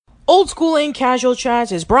Old School Lane Casual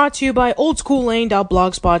Chats is brought to you by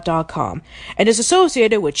oldschoollane.blogspot.com and is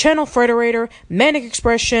associated with Channel Frederator, Manic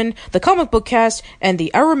Expression, The Comic Book Cast, and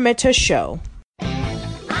The Araminta Show.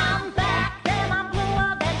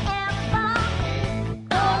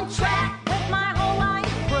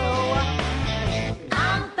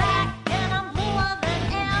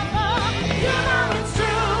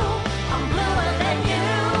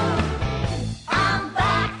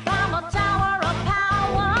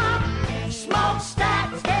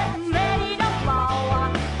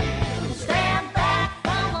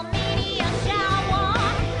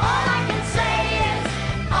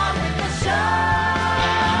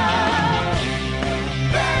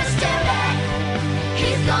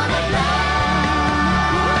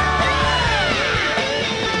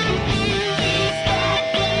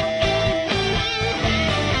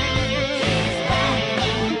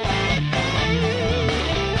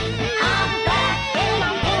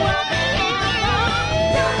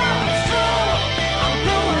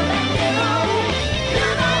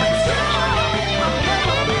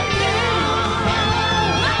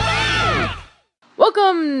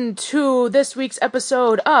 Welcome to this week's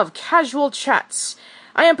episode of Casual Chats.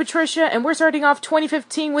 I am Patricia, and we're starting off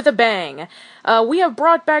 2015 with a bang. We have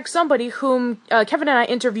brought back somebody whom Kevin and I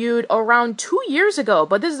interviewed around 2 years ago,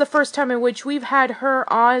 but this is the first time in which we've had her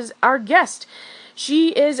as our guest. She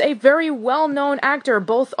is a very well-known actor,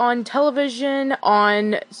 both on television,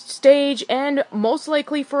 on stage, and most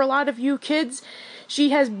likely for a lot of you kids,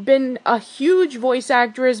 she has been a huge voice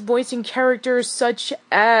actress, voicing characters such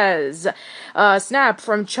as Snap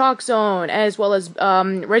from Chalk Zone, as well as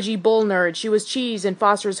Reggie Bullnerd. She was Cheese in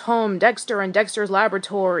Foster's Home, Dexter and Dexter's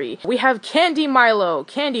Laboratory. We have Candy Milo.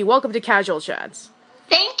 Candy, welcome to Casual Chats.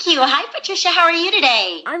 Thank you. Hi, Patricia. How are you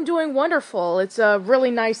today? I'm doing wonderful. It's a really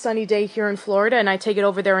nice sunny day here in Florida, and I take it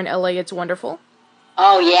over there in LA it's wonderful.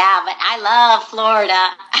 Oh, yeah, but I love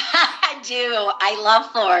Florida. I do. I love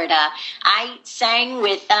Florida. I sang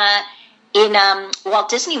with in Walt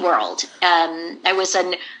Disney World. I was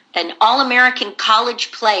an All-American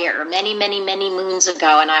college player many, many, many moons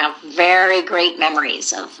ago, and I have very great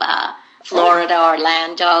memories of Florida,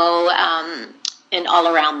 Orlando, and all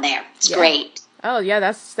around there. It's great. Oh, yeah,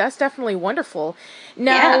 that's definitely wonderful.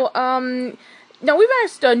 Now, Now, we've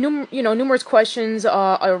asked numerous questions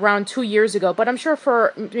around 2 years ago, but I'm sure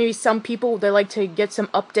for maybe some people, they like to get some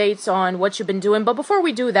updates on what you've been doing. But before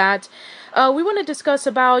we do that, we want to discuss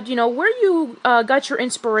about, where you got your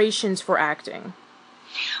inspirations for acting.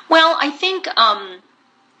 Well, I think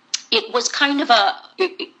it was kind of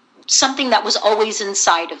something that was always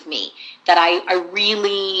inside of me, that I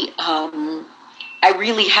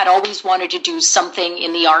really had always wanted to do something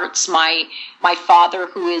in the arts. My father,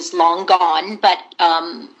 who is long gone, but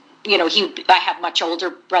I have much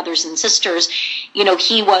older brothers and sisters.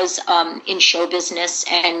 He was in show business,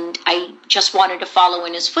 and I just wanted to follow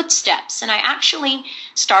in his footsteps. And I actually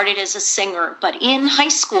started as a singer, but in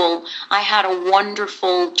high school, I had a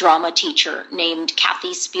wonderful drama teacher named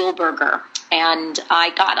Kathy Spielberger, and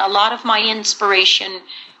I got a lot of my inspiration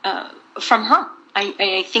from her.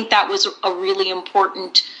 I think that was a really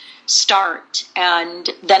important start. And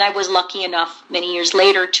then I was lucky enough many years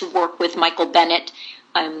later to work with Michael Bennett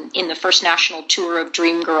in the first national tour of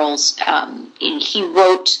Dreamgirls. He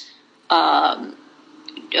wrote a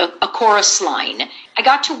chorus line. I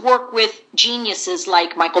got to work with geniuses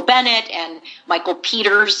like Michael Bennett and Michael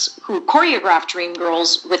Peters, who choreographed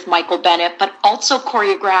Dreamgirls with Michael Bennett, but also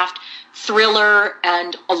choreographed Thriller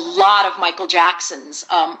and a lot of Michael Jackson's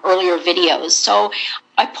earlier videos. So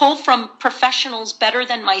I pull from professionals better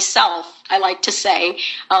than myself, I like to say,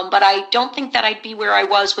 but I don't think that I'd be where I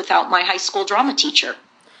was without my high school drama teacher.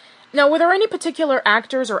 Now, were there any particular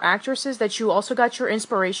actors or actresses that you also got your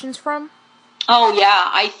inspirations from? Oh, yeah.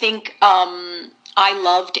 I think I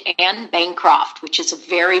loved Anne Bancroft, which is a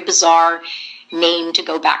very bizarre name to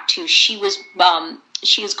go back to. She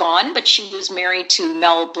is gone, but she was married to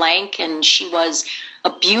Mel Blanc, and she was a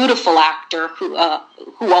beautiful actor who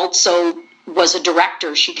also was a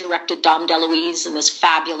director. She directed Dom DeLuise in this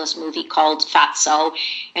fabulous movie called Fatso,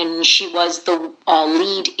 and she was the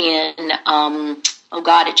lead in,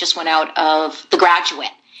 it just went out of The Graduate.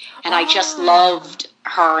 And I just loved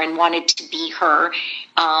her and wanted to be her.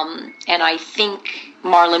 And I think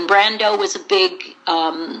Marlon Brando was a big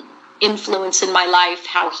influence in my life,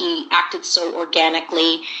 how he acted so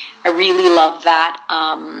organically. I really love that.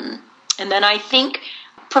 And then I think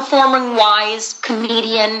performing-wise,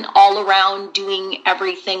 comedian, all around, doing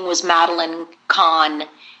everything was Madeline Kahn.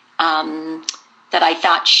 that I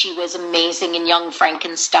thought she was amazing in Young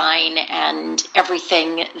Frankenstein and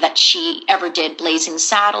everything that she ever did, Blazing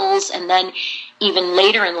Saddles. And then even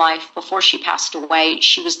later in life, before she passed away,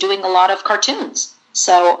 she was doing a lot of cartoons.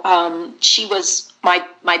 So she was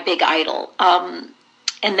my big idol.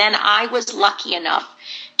 And then I was lucky enough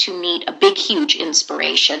to meet a big, huge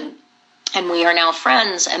inspiration, and we are now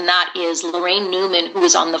friends, and that is Laraine Newman, who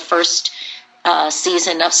was on the first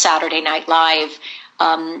season of Saturday Night Live,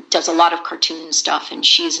 does a lot of cartoon stuff, and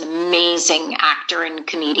she's an amazing actor and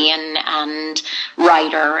comedian and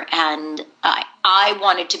writer, and I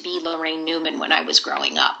wanted to be Laraine Newman when I was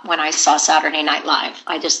growing up, when I saw Saturday Night Live.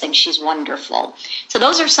 I just think she's wonderful. So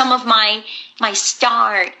those are some of my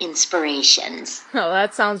star inspirations. Oh,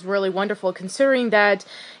 that sounds really wonderful, considering that,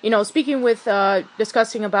 speaking with,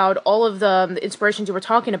 discussing about all of the inspirations you were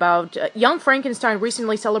talking about, Young Frankenstein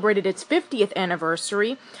recently celebrated its 50th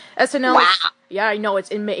anniversary. SNL... Wow. Yeah, I know,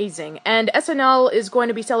 it's amazing. And SNL is going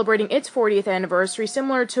to be celebrating its 40th anniversary,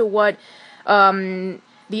 similar to what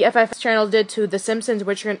the FX channel did to The Simpsons,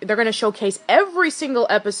 which they're going to showcase every single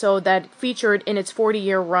episode that featured in its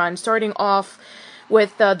 40-year run, starting off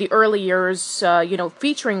with the early years,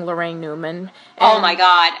 featuring Laraine Newman. Oh, my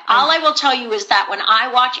God. All I will tell you is that when I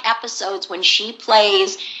watch episodes when she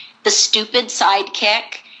plays the stupid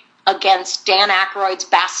sidekick against Dan Aykroyd's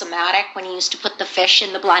Bassomatic when he used to put the fish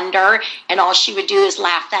in the blender and all she would do is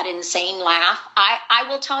laugh that insane laugh. I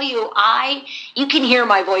will tell you, you can hear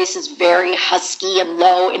my voice is very husky and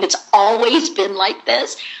low, and it's always been like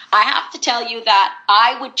this. I have to tell you that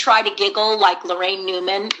I would try to giggle like Laraine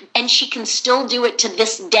Newman, and she can still do it to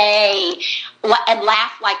this day and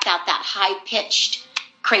laugh like that high-pitched,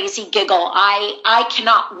 crazy giggle. I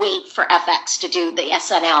cannot wait for FX to do the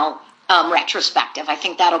SNL retrospective. I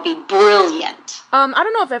think that'll be brilliant. I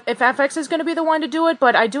don't know if FX is going to be the one to do it,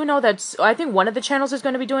 but I do know that I think one of the channels is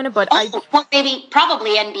going to be doing it. But well,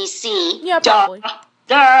 probably NBC. Yeah, probably.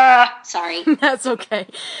 Duh. Sorry. That's okay.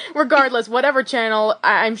 Regardless, whatever channel,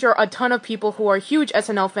 I'm sure a ton of people who are huge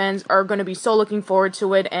SNL fans are going to be so looking forward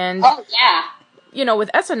to it. And oh yeah, with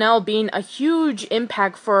SNL being a huge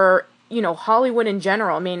impact for Hollywood in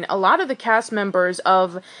general. I mean, a lot of the cast members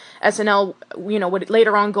of SNL, would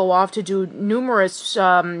later on go off to do numerous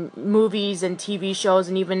movies and TV shows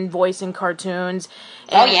and even voicing cartoons.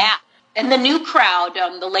 Oh, yeah. And the new crowd,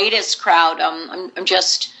 the latest crowd, I'm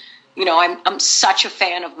just, I'm such a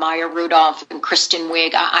fan of Maya Rudolph and Kristen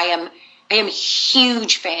Wiig. I am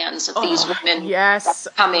huge fans of these women. Yes.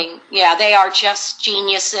 Coming. Yeah, they are just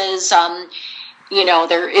geniuses.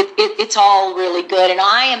 It's all really good. And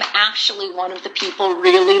I am actually one of the people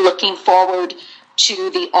really looking forward to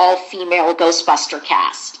the all-female Ghostbuster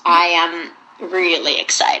cast. I am really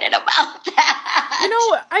excited about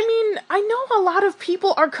that. I know a lot of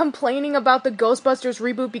people are complaining about the Ghostbusters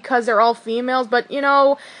reboot because they're all females, but,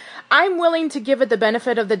 I'm willing to give it the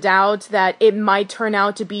benefit of the doubt that it might turn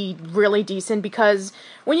out to be really decent, because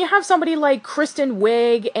when you have somebody like Kristen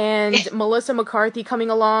Wiig and Melissa McCarthy coming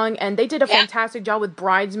along, and they did a fantastic job with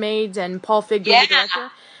Bridesmaids and Paul Feig being the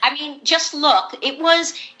director. I mean, just look, it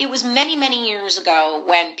was many, many years ago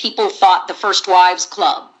when people thought the First Wives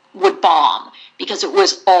Club would bomb because it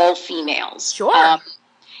was all females. Sure.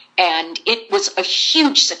 And it was a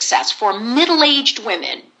huge success for middle-aged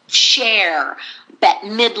women. Cher, Bette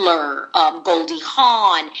Midler, Goldie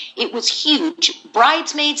Hawn. It was huge.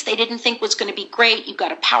 Bridesmaids, they didn't think was going to be great. You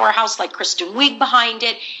got a powerhouse like Kristen Wiig behind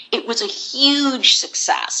it. It was a huge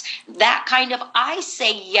success. That kind of, I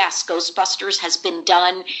say yes, Ghostbusters has been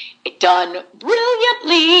done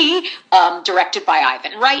brilliantly, directed by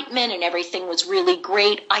Ivan Reitman, and everything was really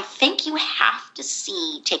great. I think you have to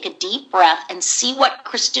take a deep breath and see what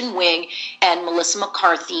Kristen Wiig and Melissa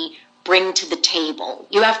McCarthy bring to the table.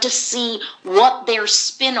 You have to see what their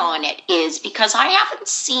spin on it is, because I haven't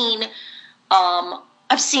seen,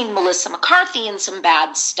 I've seen Melissa McCarthy in some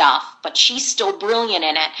bad stuff, but she's still brilliant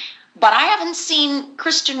in it. But I haven't seen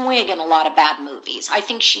Kristen Wiig in a lot of bad movies. I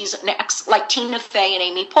think she's like Tina Fey and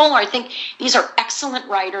Amy Poehler. I think these are excellent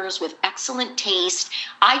writers with excellent taste.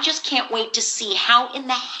 I just can't wait to see how in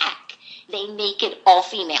the heck they make it all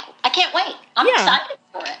female. I can't wait. I'm excited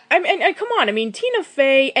for it. And come on, Tina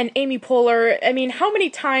Fey and Amy Poehler, how many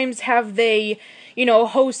times have they,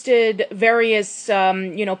 hosted various, things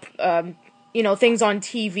on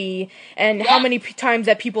TV, and how many times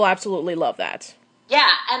that people absolutely love that? Yeah,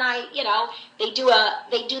 and they do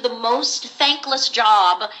the most thankless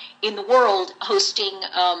job in the world hosting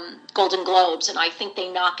Golden Globes, and I think they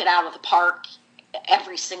knock it out of the park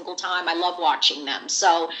every single time. I love watching them.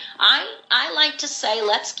 So I like to say,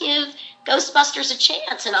 let's give Ghostbusters a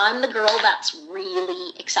chance, and I'm the girl that's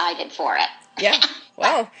really excited for it. Yeah,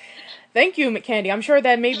 well, Thank you, Candy. I'm sure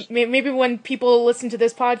that maybe when people listen to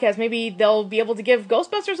this podcast, maybe they'll be able to give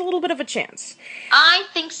Ghostbusters a little bit of a chance. I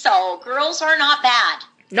think so. Girls are not bad.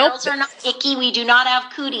 Nope. Girls are not icky. We do not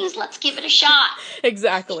have cooties. Let's give it a shot.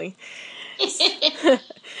 Exactly.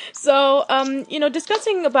 So,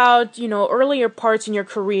 discussing about, earlier parts in your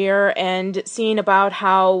career and seeing about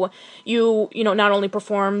how you not only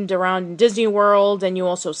performed around Disney World and you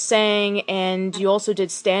also sang and you also did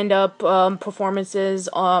stand-up performances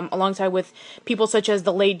alongside with people such as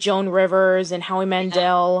the late Joan Rivers and Howie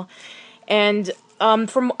Mandel. And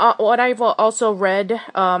from what I've also read,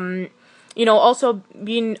 also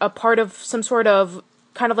being a part of some sort of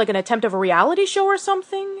kind of like an attempt of a reality show or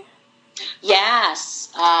something. Yes.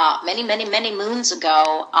 Many, many, many moons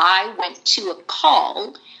ago, I went to a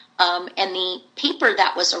call, and the paper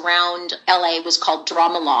that was around LA was called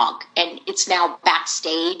Dramalog, and it's now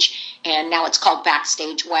Backstage, and now it's called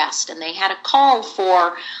Backstage West. And they had a call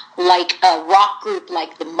for like a rock group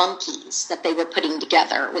like the Monkees that they were putting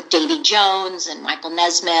together with Davy Jones and Michael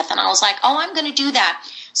Nesmith. And I was like, oh, I'm going to do that.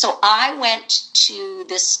 So I went to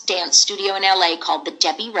this dance studio in LA called the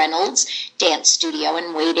Debbie Reynolds Dance Studio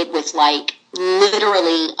and waited with like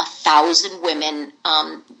literally 1,000 women.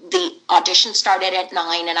 The audition started at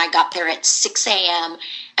 9 and I got there at 6 a.m.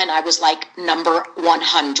 and I was like number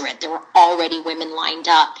 100. There were already women lined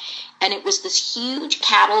up. And it was this huge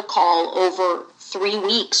cattle call over 3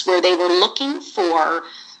 weeks where they were looking for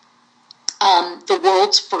the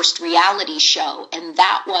world's first reality show, and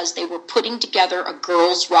that was they were putting together a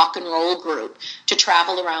girls' rock and roll group to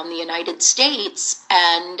travel around the United States,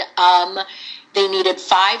 and they needed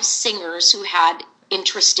 5 singers who had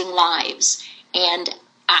interesting lives. And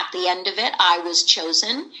at the end of it, I was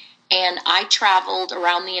chosen, and I traveled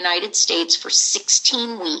around the United States for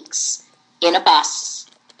 16 weeks in a bus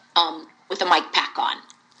with a mic pack on,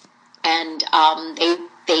 and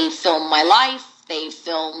they filmed my life. They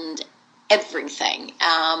filmed everything.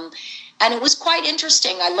 And it was quite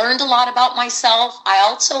interesting. I learned a lot about myself. I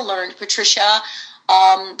also learned, Patricia,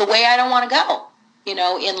 the way I don't want to go,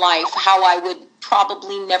 in life, how I would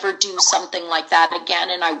probably never do something like that again.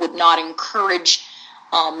 And I would not encourage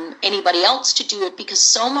anybody else to do it because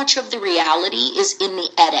so much of the reality is in the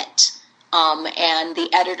edit. And the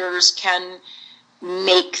editors can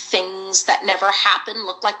make things that never happened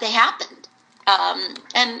look like they happened.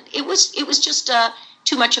 And it was just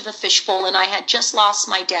too much of a fishbowl, and I had just lost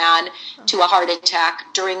my dad to a heart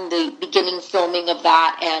attack during the beginning filming of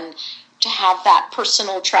that, and to have that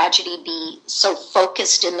personal tragedy be so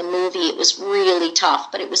focused in the movie, it was really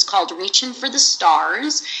tough. But it was called Reaching for the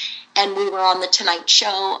Stars, and we were on the Tonight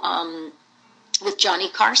Show with Johnny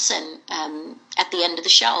Carson at the end of the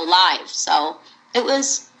show live. So it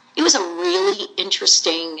was a really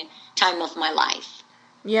interesting time of my life.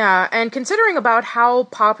 Yeah, and considering about how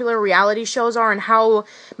popular reality shows are and how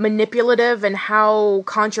manipulative and how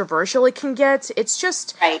controversial it can get, it's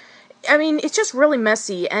just, right. I mean, it's just really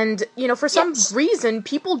messy. And, for some reason,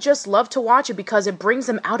 people just love to watch it because it brings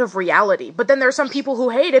them out of reality. But then there are some people who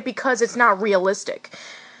hate it because it's not realistic.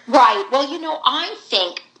 Right. Well, I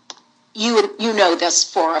think you know this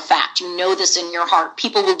for a fact. You know this in your heart.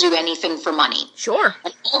 People will do anything for money. Sure.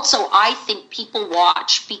 And also, I think people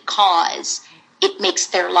watch because it makes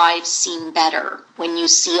their lives seem better when you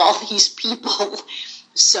see all these people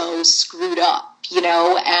so screwed up,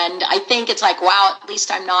 and I think it's like, wow, at least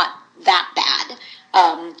I'm not that bad.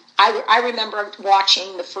 I remember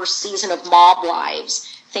watching the first season of Mob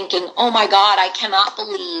Wives thinking, oh my God, I cannot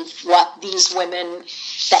believe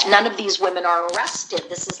that none of these women are arrested.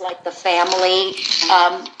 This is like The Family.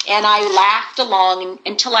 And I laughed along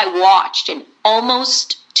until I watched, and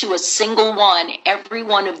almost to a single one, every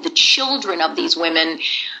one of the children of these women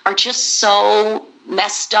are just so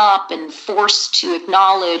messed up and forced to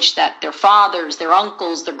acknowledge that their fathers, their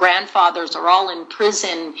uncles, their grandfathers are all in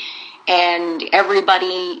prison, and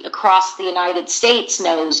everybody across the United States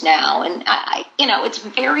knows now. And it's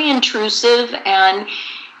very intrusive, and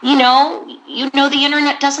the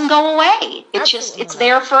internet doesn't go away. It's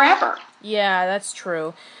there forever. Yeah, that's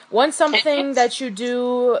true. Once something that you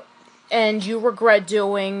do and you regret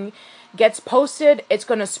doing gets posted, it's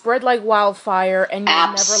going to spread like wildfire, and you'll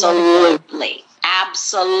never let it go.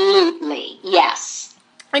 Absolutely, yes.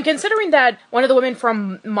 And considering that one of the women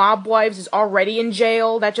from Mob Wives is already in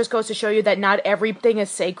jail, that just goes to show you that not everything is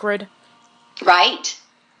sacred. Right.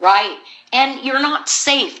 And you're not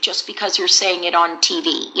safe just because you're saying it on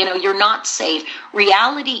TV. You're not safe.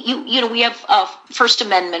 Reality, we have a First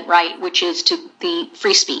Amendment right, which is to the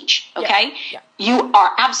free speech, okay? Yeah. You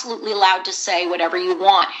are absolutely allowed to say whatever you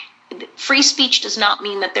want. Free speech does not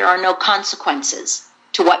mean that there are no consequences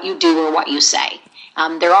to what you do or what you say.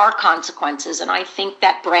 There are consequences, and I think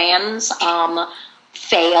that brands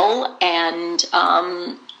fail and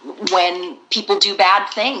when people do bad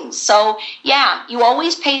things. So, yeah, you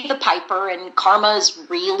always pay the piper, and karma is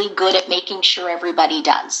really good at making sure everybody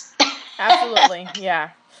does. Absolutely, yeah.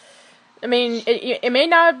 I mean, it may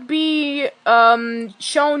not be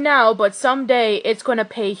shown now, but someday it's going to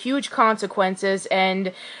pay huge consequences,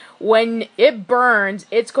 and when it burns,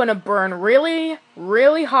 it's going to burn really,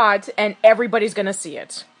 really hot, and everybody's going to see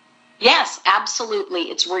it. Yes, absolutely.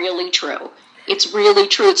 It's really true. It's really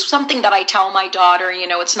true. It's something that I tell my daughter,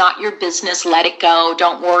 it's not your business. Let it go.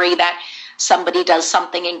 Don't worry that somebody does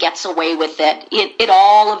something and gets away with it. It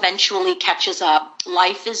all eventually catches up.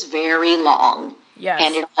 Life is very long. Yes.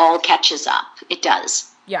 And it all catches up. It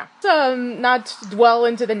does. Yeah. Not dwell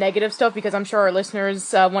into the negative stuff, because I'm sure our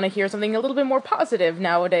listeners want to hear something a little bit more positive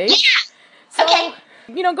nowadays. Yeah. So, okay.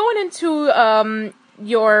 Going into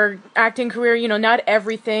your acting career, not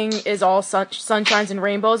everything is all sunshines and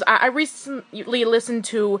rainbows. I recently listened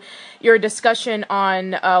to your discussion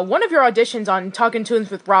on one of your auditions on Talking Tunes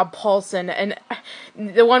with Rob Paulsen, and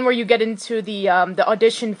the one where you get into the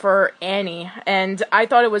audition for Annie, and I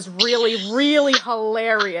thought it was really, really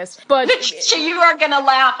hilarious. But you are gonna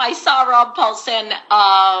laugh. I saw Rob Paulsen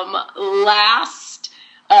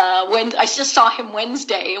when I just saw him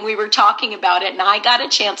Wednesday, and we were talking about it, and I got a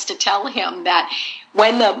chance to tell him that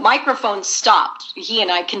when the microphone stopped, he and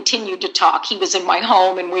I continued to talk. He was in my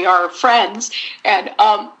home, and we are friends. And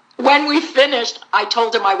when we finished, I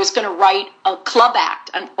told him I was going to write a club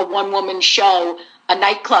act, a one-woman show, a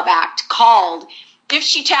nightclub act called If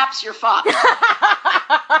She Taps, You're Fucked.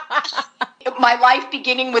 My life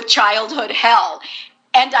beginning with childhood hell.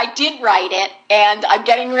 And I did write it, and I'm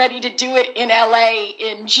getting ready to do it in LA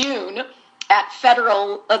in June at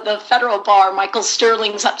the Federal Bar. Michael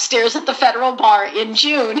Sterling's upstairs at the Federal Bar in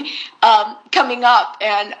June, coming up.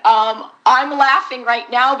 And I'm laughing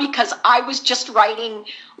right now because I was just writing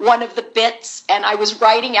one of the bits, and I was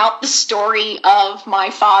writing out the story of my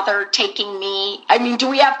father taking me. I mean, do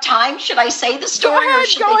we have time? Should I say the story?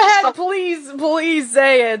 Go ahead, please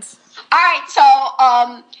say it. All right,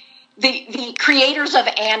 so the creators of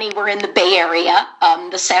Annie were in the Bay Area,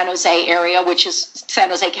 the San Jose area, which is San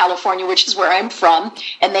Jose, California, which is where I'm from.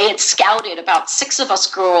 And they had scouted about 6 of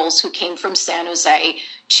us girls who came from San Jose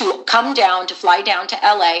to fly down to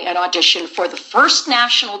LA and audition for the first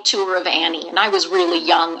national tour of Annie. And I was really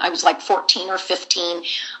young. I was like 14 or 15,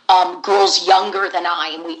 girls younger than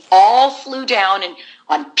I. And we all flew down and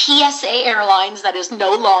on PSA Airlines, that is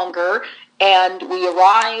no longer. And we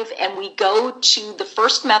arrive and we go to the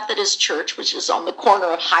First Methodist Church, which is on the corner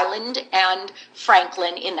of Highland and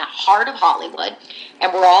Franklin in the heart of Hollywood.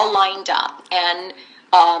 And we're all lined up. And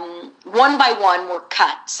one by one, we're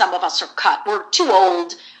cut. Some of us are cut. We're too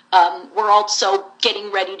old. We're also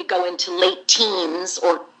getting ready to go into late teens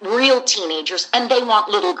or real teenagers, and they want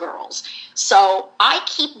little girls. So I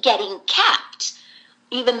keep getting kept,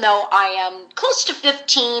 even though I am close to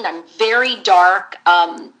 15. I'm very dark.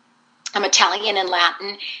 I'm Italian and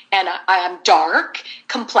Latin, and I am dark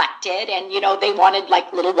complected, and, they wanted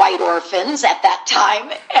like little white orphans at that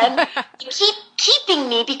time, and they keep keeping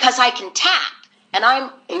me because I can tap, and I'm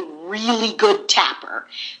a really good tapper.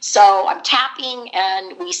 So I'm tapping,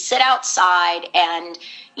 and we sit outside, and,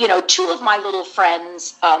 2 of my little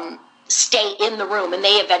friends stay in the room, and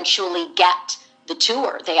they eventually get the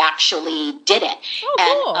tour. They actually did it.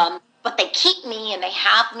 Oh, cool. But they keep me and they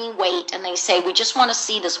have me wait, and they say, we just want to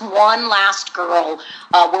see this one last girl.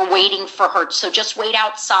 We're waiting for her. So just wait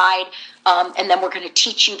outside, and then we're going to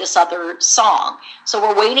teach you this other song. So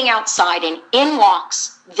we're waiting outside, and in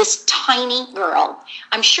walks this tiny girl.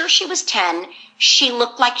 I'm sure she was 10. She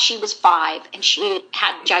looked like she was 5, and she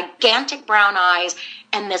had gigantic brown eyes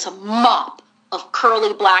and this mop of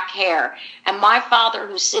curly black hair. And my father,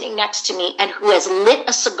 who's sitting next to me and who has lit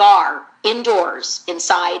a cigar indoors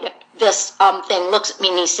inside this thing, looks at me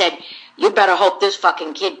and he said, you better hope this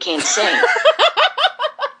fucking kid can't sing.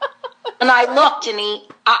 And I looked, and he,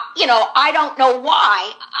 I don't know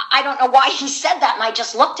why. I don't know why he said that. And I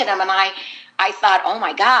just looked at him, and I thought, oh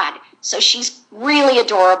my God. So she's really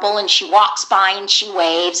adorable, and she walks by and she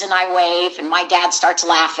waves, and I wave, and my dad starts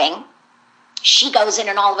laughing. She goes in,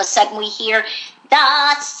 and all of a sudden we hear,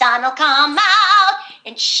 the sun will come out,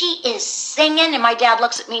 and she is singing, and my dad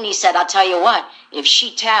looks at me and he said, I'll tell you what, if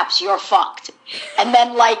she taps, you're fucked. And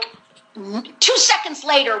then like 2 seconds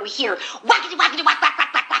later, we hear, whackity, whackity, whack, whack,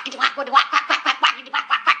 whack, whack, whackity, whack, whack, whack, whack, whack, whack, whackity, whack,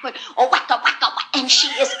 whack, whack, oh, wacka, wacka, whack, and she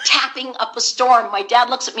is tapping up a storm. My dad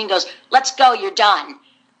looks at me and goes, let's go, you're done.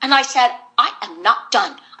 And I said, I am not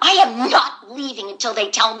done. I am not leaving until they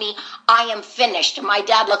tell me I am finished. And my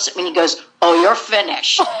dad looks at me and he goes, oh, you're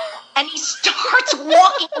finished. And he starts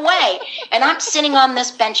walking away. And I'm sitting on this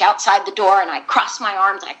bench outside the door, and I cross my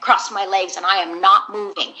arms, and I cross my legs, and I am not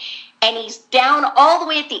moving. And he's down all the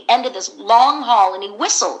way at the end of this long hall, and he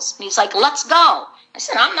whistles. And he's like, let's go. I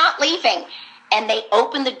said, I'm not leaving. And they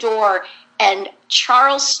open the door, and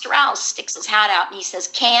Charles Strauss sticks his hat out, and he says,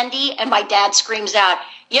 Candy. And my dad screams out,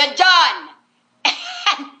 you're done.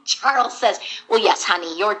 And Charles says, well, yes,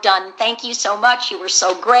 honey, you're done. Thank you so much. You were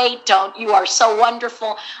so great. You are so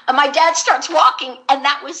wonderful. And my dad starts walking, and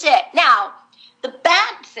that was it. Now, the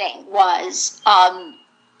bad thing was I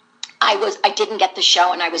didn't get the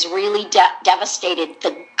show, and I was really devastated.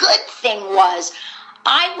 The good thing was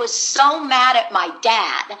I was so mad at my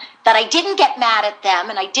dad that I didn't get mad at them,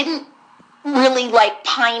 and I didn't really like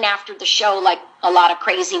pine after the show like a lot of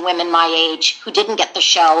crazy women my age who didn't get the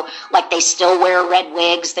show. Like, they still wear red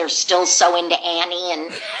wigs, they're still so into Annie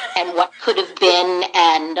and what could have been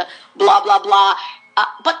and blah blah blah.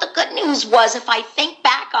 But the good news was, if I think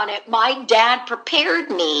back on it, my dad prepared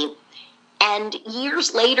me, and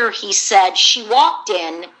years later he said she walked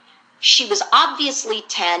in, she was obviously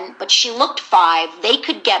 10, but she looked 5. They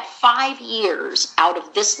could get 5 years out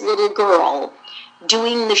of this little girl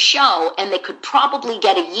doing the show, and they could probably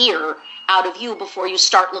get a year out of you before you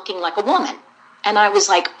start looking like a woman. And I was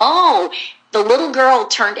like, oh, the little girl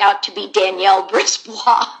turned out to be Danielle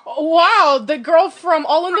Brisbois. Wow, the girl from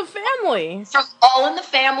All in the Family. From All in the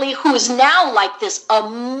Family, who is now like this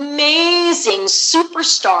amazing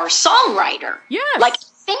superstar songwriter. Yes. Like, I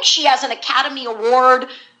think she has an Academy Award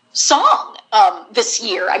song this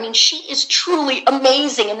year. I mean, she is truly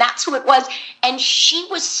amazing, and that's who it was. And she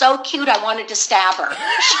was so cute, I wanted to stab her.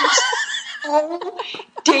 She was so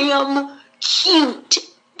damn cute,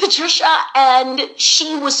 Patricia, and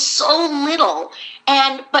she was so little.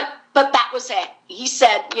 And but that was it. He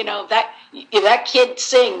said, you know, that if that kid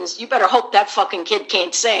sings, you better hope that fucking kid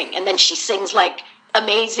can't sing. And then she sings like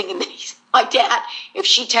amazing, and then he's, my dad, if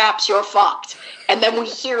she taps, you're fucked. And then we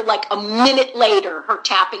hear like a minute later her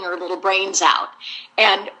tapping her little brains out.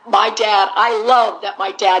 And my dad, I love that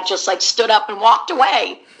my dad just like stood up and walked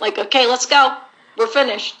away. Like, okay, let's go. We're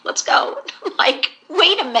finished. Let's go. Like,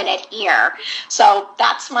 wait a minute here. So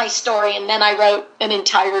that's my story. And then I wrote an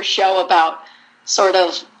entire show about sort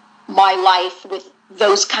of my life with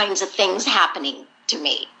those kinds of things happening to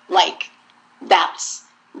me. Like, that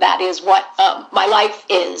is what my life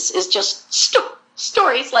is just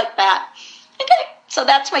stories like that. Okay, so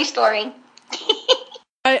that's my story.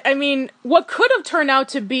 I mean, what could have turned out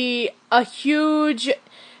to be a huge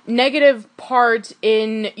negative part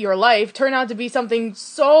in your life turned out to be something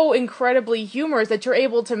so incredibly humorous that you're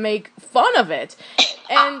able to make fun of it.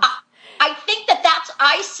 And I think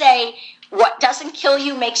I say what doesn't kill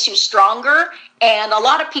you makes you stronger. And a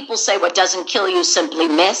lot of people say what doesn't kill you simply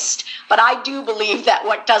missed. But I do believe that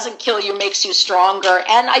what doesn't kill you makes you stronger.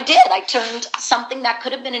 And I did. I turned something that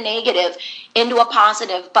could have been a negative into a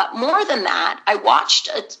positive. But more than that, I watched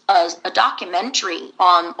a documentary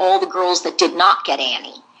on all the girls that did not get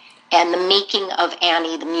Annie and the making of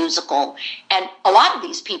Annie, the musical. And a lot of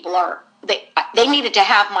these people they needed to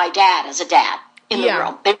have my dad as a dad in the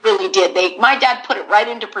room. They really did. My dad put it right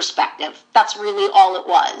into perspective. That's really all it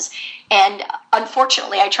was. And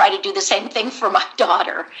unfortunately, I try to do the same thing for my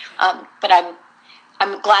daughter. But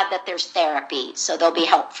I'm glad that there's therapy, so there'll be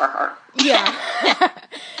help for her. Yeah.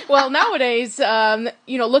 Well, nowadays,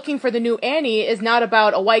 looking for the new Annie is not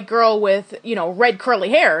about a white girl with, red curly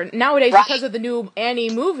hair. Nowadays, right, because of the new Annie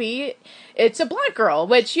movie, it's a black girl,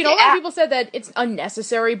 which, a lot of people said that it's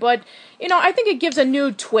unnecessary, but, I think it gives a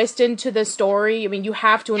new twist into the story. I mean, you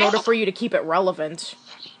have to in order for you to keep it relevant.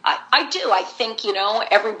 I do. I think,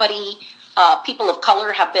 everybody, people of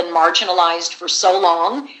color have been marginalized for so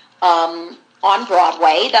long on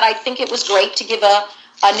Broadway that I think it was great to give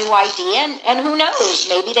a new idea, and who knows,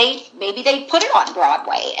 maybe they put it on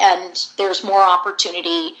Broadway and there's more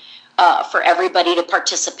opportunity for everybody to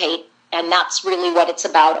participate, and that's really what it's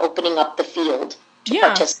about, opening up the field to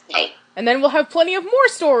participate. And then we'll have plenty of more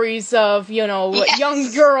stories of,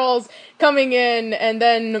 young girls coming in, and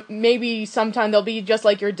then maybe sometime they'll be just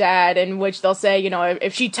like your dad, in which they'll say,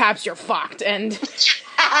 if she taps, you're fucked, and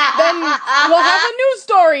then we'll have a new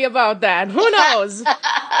story about that. Who knows?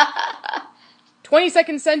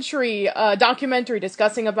 22nd century documentary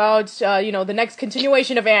discussing about, the next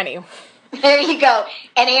continuation of Annie. There you go.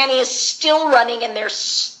 And Annie is still running, and they're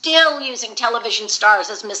still using television stars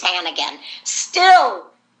as Miss Hannigan. Still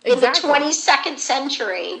in the 22nd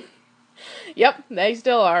century. Yep, they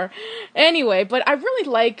still are. Anyway, but I really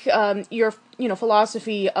like your,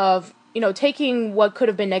 philosophy of taking what could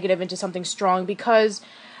have been negative into something strong, because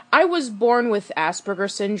I was born with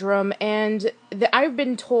Asperger's syndrome, and I've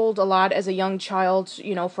been told a lot as a young child,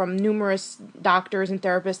 from numerous doctors and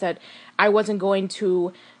therapists, that I wasn't going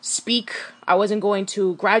to speak, I wasn't going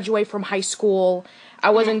to graduate from high school, I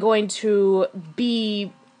wasn't going to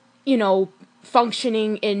be,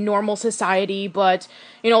 functioning in normal society. But,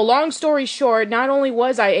 long story short, not only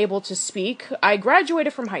was I able to speak, I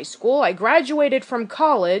graduated from high school, I graduated from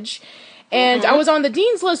college, and I was on the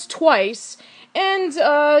dean's list twice. And,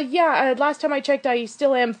 last time I checked, I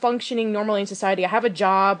still am functioning normally in society. I have a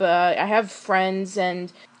job, I have friends,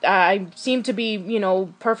 and I seem to be,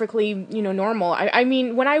 perfectly, normal. I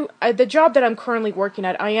mean, the job that I'm currently working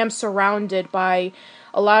at, I am surrounded by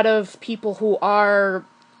a lot of people who are,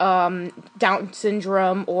 Down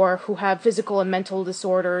syndrome, or who have physical and mental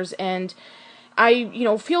disorders, and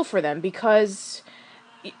I, feel for them, because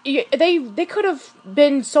they could have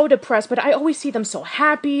been so depressed, but I always see them so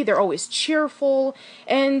happy. They're always cheerful,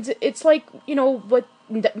 and it's like, what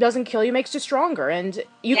doesn't kill you makes you stronger, and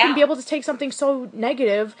you can be able to take something so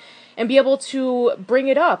negative and be able to bring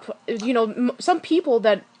it up. Some people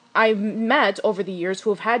that I've met over the years who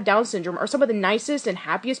have had Down syndrome are some of the nicest and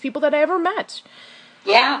happiest people that I ever met.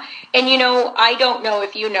 Yeah, and I don't know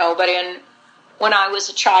if you know, but when I was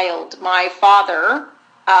a child, my father,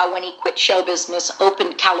 when he quit show business,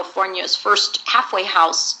 opened California's first halfway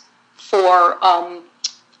house for,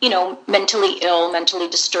 mentally ill, mentally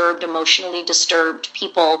disturbed, emotionally disturbed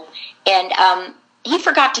people. And he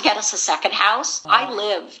forgot to get us a second house. I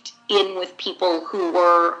lived in with people who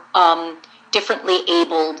were differently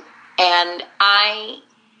abled, and I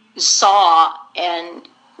saw and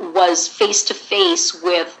was face to face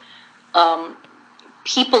with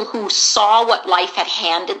people who saw what life had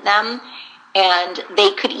handed them, and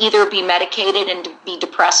they could either be medicated and be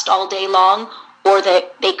depressed all day long, or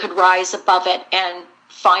that they could rise above it and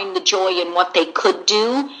find the joy in what they could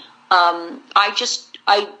do. I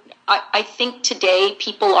think today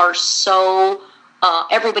people are so,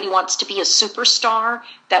 everybody wants to be a superstar,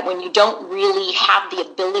 that when you don't really have the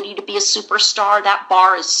ability to be a superstar, that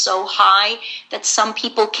bar is so high that some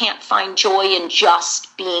people can't find joy in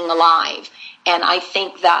just being alive. And I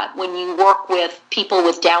think that when you work with people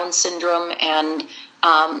with Down syndrome and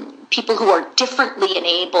people who are differently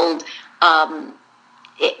enabled, and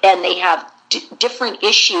they have different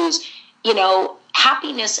issues,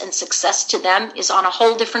 happiness and success to them is on a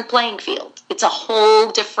whole different playing field. It's a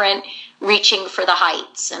whole different reaching for the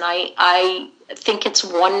heights. And I think it's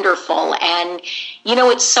wonderful. And,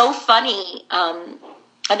 it's so funny.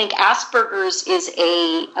 I think Asperger's is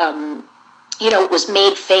it was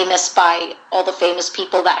made famous by all the famous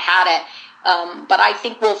people that had it. But I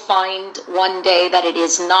think we'll find one day that it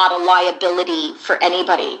is not a liability for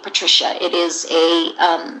anybody, Patricia. It is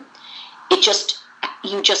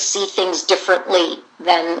you just see things differently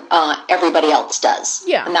than everybody else does.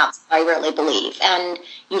 Yeah. And that's what I really believe. And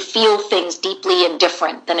you feel things deeply and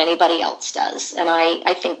different than anybody else does. And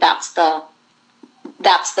I think that's the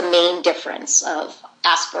main difference of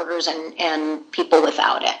Asperger's and people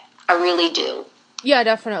without it. I really do. Yeah,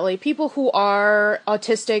 definitely. People who are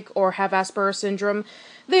autistic or have Asperger's syndrome,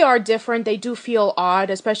 they are different. They do feel odd,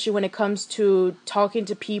 especially when it comes to talking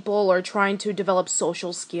to people or trying to develop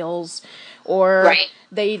social skills, or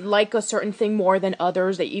they like a certain thing more than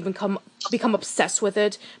others. They even become obsessed with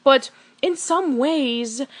it. But in some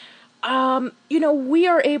ways, we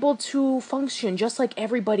are able to function just like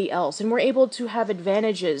everybody else, and we're able to have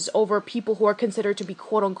advantages over people who are considered to be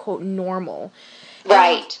quote-unquote normal.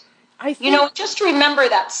 Right. I think, just remember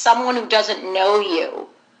that someone who doesn't know you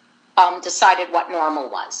decided what normal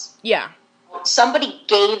was. Yeah. Somebody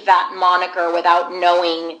gave that moniker without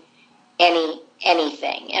knowing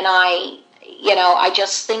anything. And I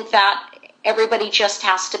just think that everybody just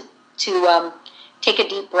has to take a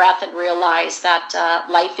deep breath and realize that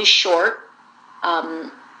life is short,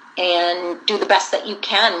 and do the best that you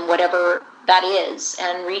can, whatever that is,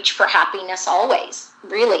 and reach for happiness always.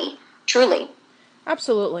 Really, truly.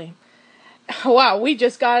 Absolutely. Wow, we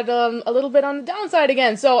just got a little bit on the downside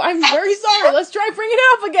again, so I'm very sorry. Let's try bringing it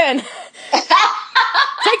up again.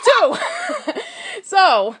 Take 2.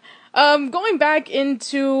 So, going back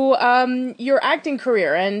into your acting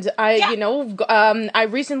career, and I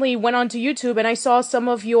recently went onto YouTube and I saw some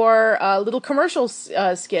of your little commercial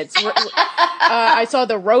skits. I saw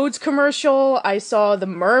the Rhodes commercial, I saw the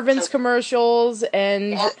Mervyn's commercials,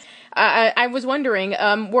 and I was wondering,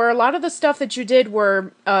 were a lot of the stuff that you did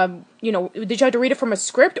did you have to read it from a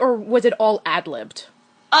script, or was it all ad-libbed?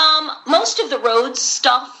 Most of the Rhodes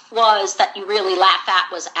stuff was that you really laugh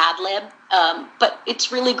at was ad-lib, but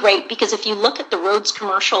it's really great because if you look at the Rhodes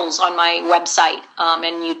commercials on my website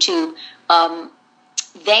and YouTube,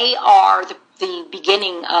 they are the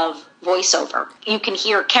beginning of voiceover. You can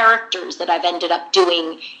hear characters that I've ended up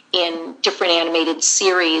doing in different animated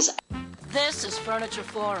series. This is Furniture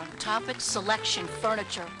Forum. Topic selection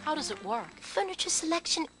furniture. How does it work? Furniture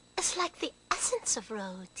selection is like the essence of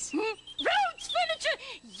Rhodes. Rhodes furniture!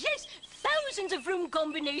 Yes! Thousands of room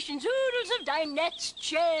combinations, oodles of dinettes,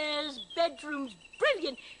 chairs, bedrooms.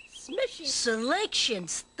 Brilliant! Smishy. Selection,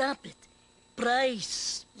 stop it.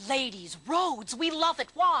 Price. Ladies, Rhodes, we love it.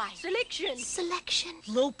 Why? Selection. Selection.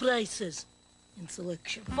 Low prices and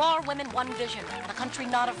selection. 4 women, 1 vision. A country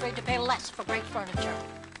not afraid to pay less for great furniture.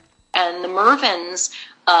 And the Mervyns,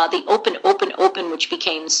 the open, which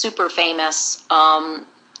became super famous, like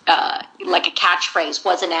a catchphrase,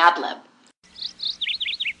 was an ad-lib.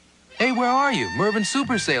 Hey, where are you? Mervyn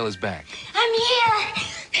Super Sale is back. I'm here.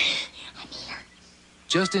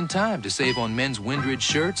 Just in time to save on men's Windridge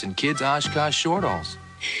shirts and kids' Oshkosh shortalls.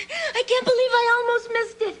 I can't believe I almost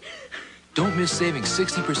missed it. Don't miss saving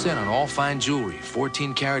 60% on all fine jewelry,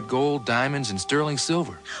 14-karat gold, diamonds, and sterling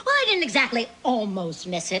silver. Well, I didn't exactly almost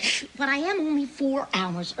miss it, but I am only 4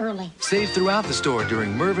 hours early. Save throughout the store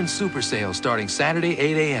during Mervyn Super Sale starting Saturday,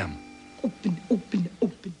 8 a.m. Open.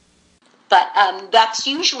 But that's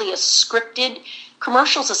usually a scripted,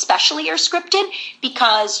 commercials especially are scripted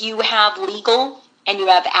because you have legal and you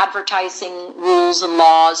have advertising rules and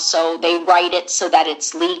laws, so they write it so that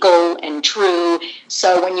it's legal and true.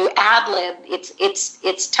 So when you ad-lib,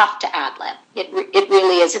 it's tough to ad-lib. It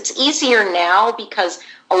really is. It's easier now because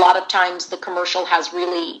a lot of times the commercial has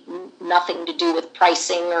really nothing to do with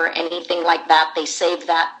pricing or anything like that. They save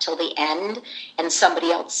that till the end, and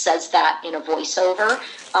somebody else says that in a voiceover.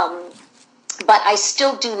 But I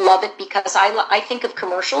still do love it because I think of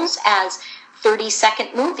commercials as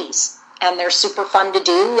 30-second movies. And they're super fun to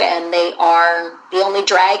do, and they are, the only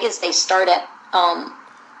drag is they start at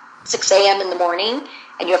 6 a.m. in the morning,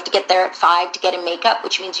 and you have to get there at 5 to get in makeup,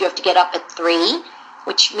 which means you have to get up at 3,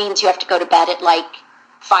 which means you have to go to bed at like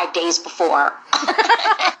 5 days before.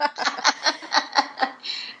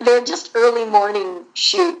 They're just early morning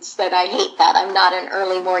shoots that I hate that. I'm not an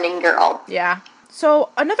early morning girl. Yeah. So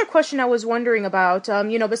another question I was wondering about,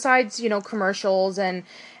 besides, commercials and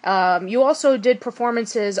you also did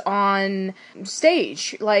performances on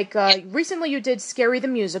stage. Like recently you did Scary the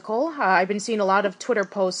Musical. I've been seeing a lot of Twitter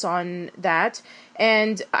posts on that.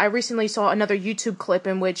 And I recently saw another YouTube clip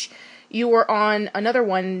in which you were on another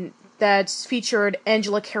one that featured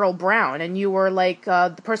Angela Carroll Brown. And you were like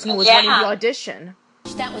the person who was running the audition.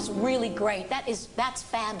 That was really great. That's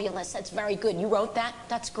fabulous. That's very good. You wrote that?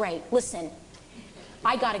 That's great. Listen.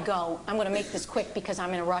 I gotta go. I'm gonna make this quick because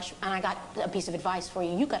I'm in a rush, and I got a piece of advice for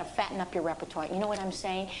you. You gotta fatten up your repertoire. You know what I'm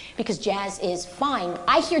saying? Because jazz is fine.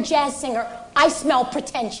 I hear jazz singer, I smell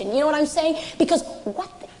pretension. You know what I'm saying? Because what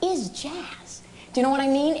is jazz? Do you know what I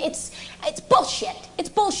mean? It's bullshit. It's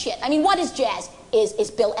bullshit. I mean, what is jazz? Is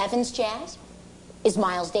Bill Evans jazz? Is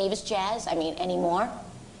Miles Davis jazz? I mean, anymore?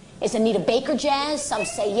 Is Anita Baker jazz? Some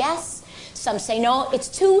say yes. Some say no. It's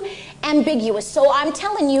too ambiguous. So I'm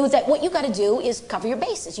telling you that what you got to do is cover your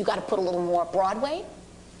bases. You got to put a little more Broadway.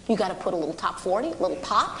 You got to put a little top 40, a little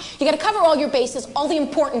pop. You got to cover all your bases, all the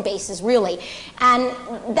important bases, really. And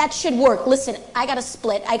that should work. Listen, I got a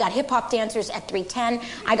split. I got hip-hop dancers at 3:10.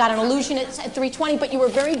 I got an illusionist at 3:20, but you were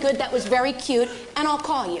very good. That was very cute. And I'll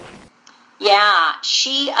call you. Yeah,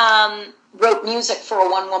 she wrote music for a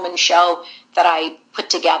one-woman show that I put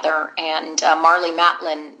together, and Marlee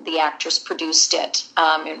Matlin, the actress, produced it.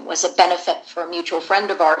 It was a benefit for a mutual friend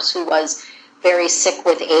of ours who was very sick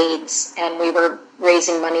with AIDS, and we were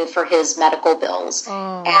raising money for his medical bills.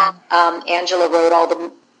 Oh. And Angela wrote all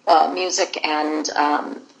the music and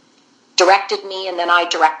directed me, and then I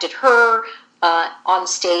directed her on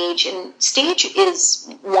stage. And stage is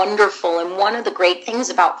wonderful, and one of the great things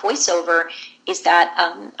about voiceover is that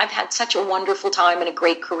I've had such a wonderful time and a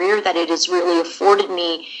great career that it has really afforded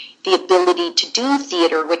me the ability to do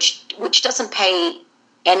theater, which doesn't pay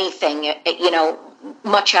anything,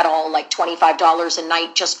 much at all, like $25 a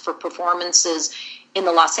night just for performances in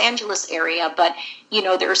the Los Angeles area. But,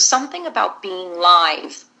 there's something about being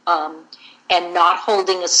live and not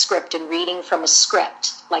holding a script and reading from a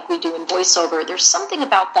script like we do in voiceover. There's something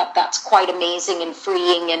about that that's quite amazing and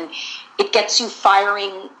freeing, and it gets you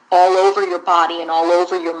firing all over your body and all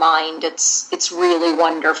over your mind. It's really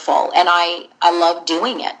wonderful, and I love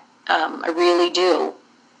doing it. I really do.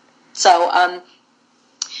 So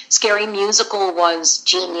Scary Musical was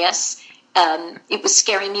genius, It was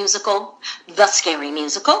Scary Musical, The Scary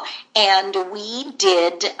Musical, and we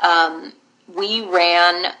did. We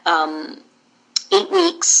ran 8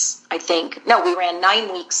 weeks, I think. No, we ran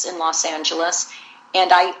 9 weeks in Los Angeles,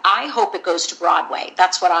 and I hope it goes to Broadway.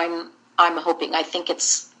 That's what I'm hoping. I think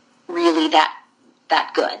it's really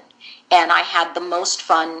that good, and I had the most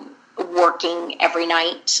fun working every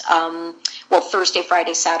night. Thursday,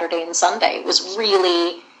 Friday, Saturday, and Sunday. It was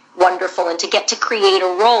really wonderful, and to get to create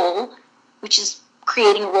a role, which is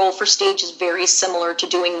creating a role for stage, is very similar to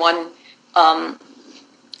doing one,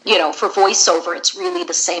 for voiceover. It's really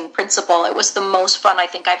the same principle. It was the most fun I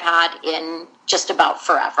think I've had in just about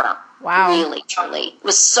forever. Wow. Really, truly. It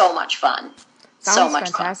was so much fun. Sounds so much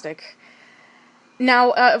fantastic. Fun.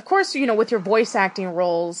 Now, of course, with your voice acting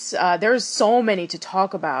roles, there's so many to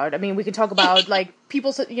talk about. I mean, we can talk about, like,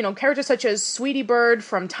 people, characters such as Sweetie Bird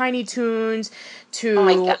from Tiny Toons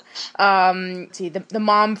to, the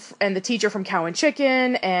mom and the teacher from Cow and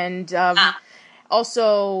Chicken, and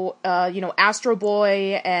also, Astro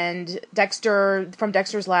Boy and Dexter from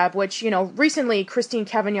Dexter's Lab, which, recently Christine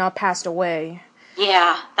Cavanaugh passed away.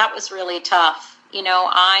 Yeah, that was really tough.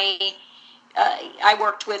 I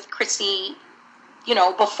worked with Chrissy,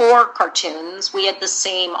 before cartoons. We had the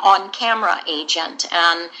same on-camera agent,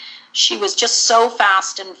 and she was just so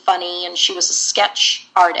fast and funny, and she was a sketch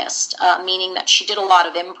artist, meaning that she did a lot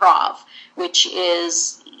of improv, which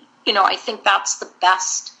is, I think that's the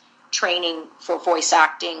best training for voice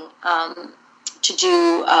acting, to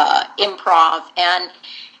do improv. And,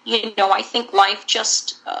 I think life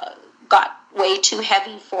just got way too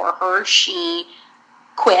heavy for her. She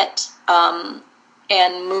quit,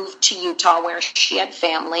 and moved to Utah where she had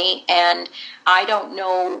family. And I don't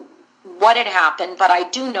know what had happened, but I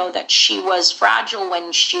do know that she was fragile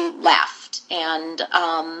when she left, and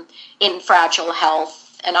in fragile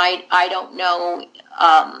health. And I don't know,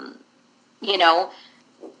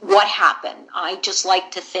 what happened. I just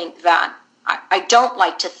like to think that, I don't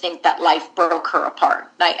like to think that life broke her apart.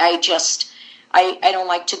 I don't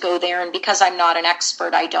like to go there, and because I'm not an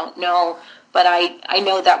expert, I don't know. But I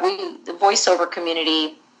know that the voiceover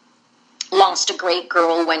community lost a great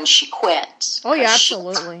girl when she quit. Oh, yeah,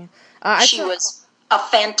 absolutely. She was a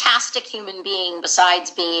fantastic human being,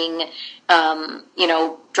 besides being,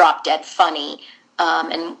 drop dead funny.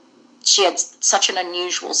 And she had such an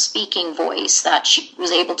unusual speaking voice that she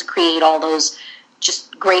was able to create all those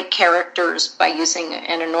just great characters by using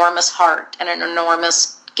an enormous heart and an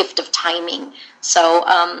enormous gift of timing. So,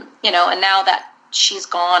 and now that she's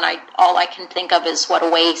gone, all I can think of is what a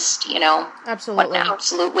waste, Absolutely. What an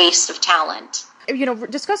absolute waste of talent.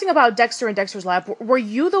 Discussing about Dexter and Dexter's Lab, were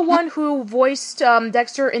you the one who voiced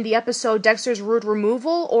Dexter in the episode Dexter's Rude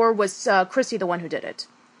Removal, or was Chrissy the one who did it?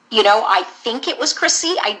 I think it was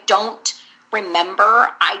Chrissy. I don't remember.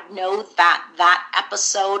 I know that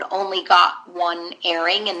episode only got one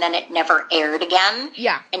airing, and then it never aired again.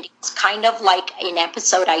 Yeah. And it's kind of like an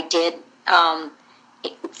episode I did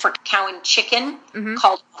for Cow and Chicken,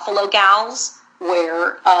 called Buffalo Gals,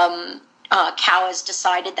 where Cow has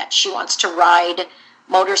decided that she wants to ride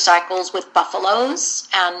motorcycles with buffaloes,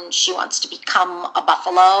 and she wants to become a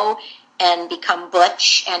buffalo and become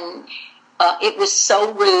butch. And it was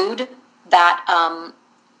so rude that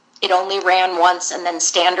it only ran once, and then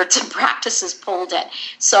Standards and Practices pulled it.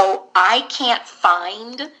 So I can't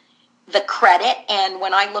find the credit, and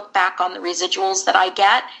when I look back on the residuals that I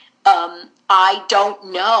get, I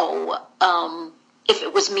don't know if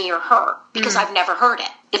it was me or her, because I've never heard it.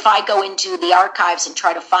 If I go into the archives and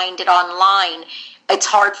try to find it online, it's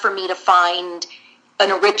hard for me to find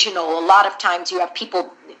an original. A lot of times you have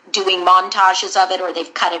people doing montages of it, or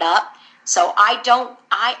they've cut it up. So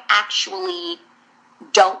I actually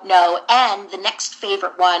don't know. And the next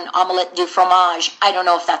favorite one, Omelette du Fromage, I don't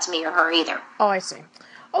know if that's me or her either. Oh, I see.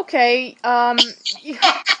 Okay,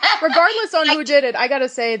 regardless on who did it, I gotta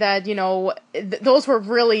say that, those were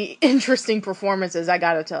really interesting performances, I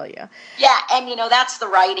gotta tell you. Yeah, and, that's the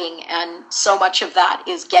writing, and so much of that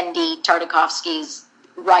is Genndy Tartakovsky's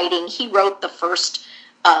writing. He wrote the first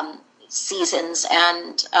seasons,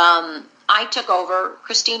 and I took over.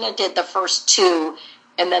 Christina did the first 2,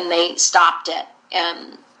 and then they stopped it.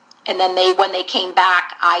 And then when they came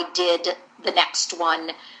back, I did the next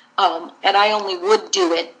one. And I only would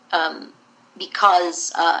do it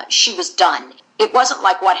because she was done. It wasn't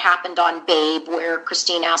like what happened on Babe, where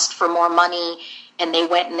Christine asked for more money, and they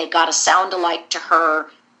went and they got a sound-alike to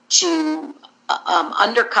her to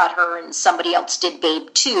undercut her, and somebody else did Babe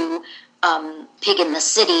 2, Pig in the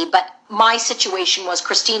City. But my situation was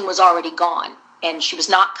Christine was already gone, and she was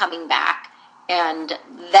not coming back. And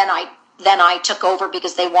then then I took over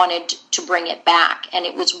because they wanted to bring it back. And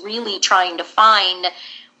it was really trying to find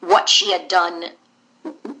what she had done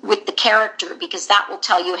with the character, because that will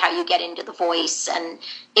tell you how you get into the voice. And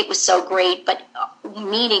it was so great. But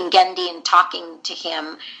meeting Genndy and talking to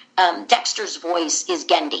him, Dexter's voice is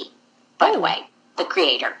Genndy, by the way, the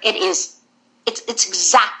creator. It's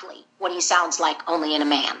exactly what he sounds like, only in a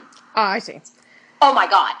man. Oh, I see. Oh my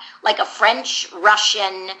God. Like a French,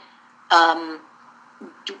 Russian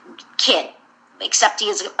kid, except he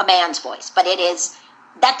is a man's voice. But it is,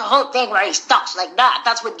 that the whole thing where he talks like that,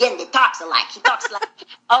 that's what Genndy talks like. He talks like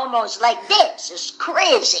almost like this. It's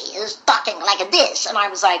crazy. He's talking like this. And I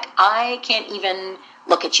was like, I can't even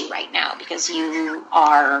look at you right now because you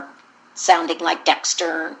are sounding like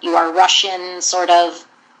Dexter. You are Russian, sort of,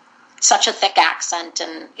 such a thick accent.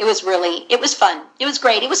 And it was fun. It was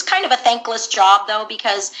great. It was kind of a thankless job, though,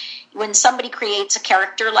 because when somebody creates a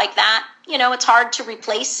character like that, it's hard to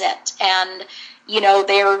replace it. And,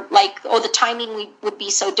 they're like, oh, the timing would be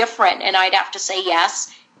so different. And I'd have to say,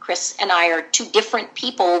 yes, Chris and I are two different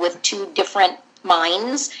people with two different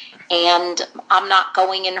minds. And I'm not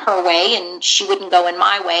going in her way, and she wouldn't go in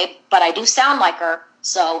my way. But I do sound like her.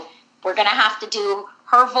 So we're going to have to do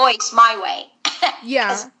her voice my way.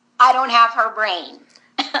 Yeah. I don't have her brain.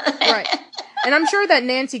 Right. And I'm sure that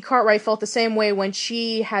Nancy Cartwright felt the same way when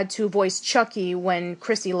she had to voice Chucky when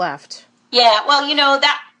Chrissy left. Yeah, well,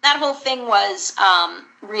 that whole thing was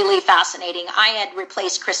really fascinating. I had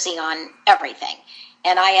replaced Chrissy on everything.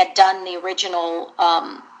 And I had done the original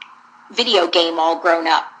video game All Grown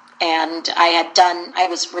Up. And I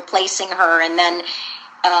was replacing her, and then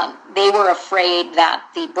they were afraid that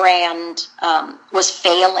the brand was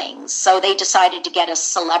failing, so they decided to get a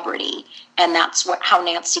celebrity, and that's how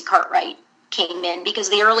Nancy Cartwright came in, because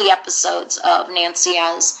the early episodes of Nancy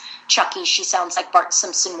as Chucky, she sounds like Bart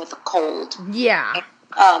Simpson with a cold. Yeah.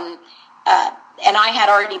 And I had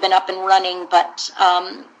already been up and running, but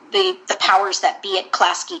the powers that be at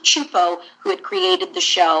Klasky Csupo, who had created the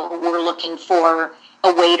show, were looking for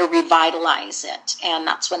a way to revitalize it, and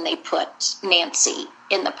that's when they put Nancy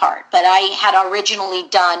in the part. But I had originally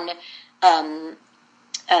done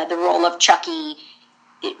the role of Chucky.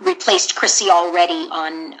 It replaced Chrissy already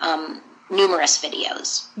on numerous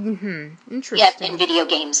videos. Mm-hmm. Interesting. Yeah, in video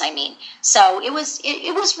games, I mean. So it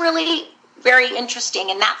was really very interesting,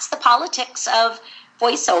 and that's the politics of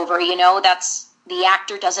voiceover. That's, the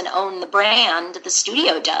actor doesn't own the brand, the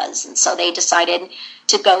studio does, and so they decided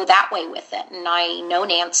to go that way with it. And I know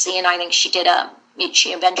Nancy, and I think she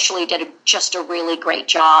eventually did just a really great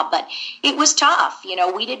job, but it was tough.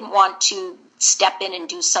 We didn't want to step in and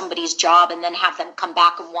do somebody's job and then have them come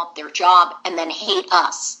back and want their job and then hate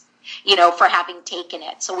us, for having taken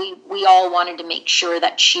it. So we all wanted to make sure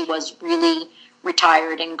that she was really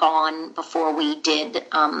retired and gone before we did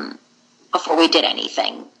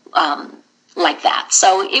anything like that.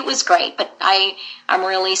 So it was great, but I'm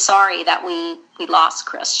really sorry that we lost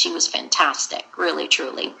Chris. She was fantastic, really,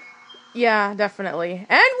 truly. Yeah, definitely. And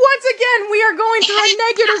once again, we are going through a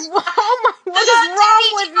negative. Oh my! What is wrong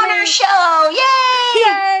with me? On our show,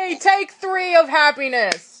 yay! Yay! Take 3 of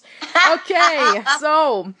happiness. Okay,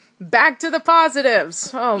 so back to the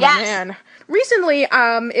positives. Oh yes. Man. Recently,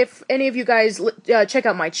 if any of you guys check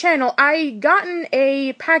out my channel, I gotten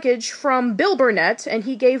a package from Bill Burnett, and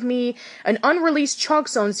he gave me an unreleased Chalk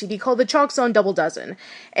Zone CD called the Chalk Zone Double Dozen.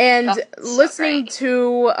 And listening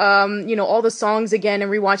to, all the songs again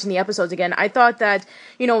and rewatching the episodes again, I thought that,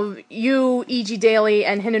 you, E.G. Daily,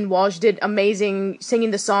 and Hynden Walsh did amazing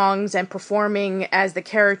singing the songs and performing as the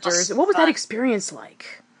characters. What was that experience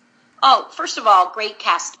like? Oh, first of all, great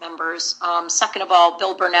cast members. Second of all,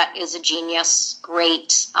 Bill Burnett is a genius.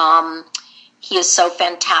 Great. He is so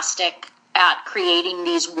fantastic at creating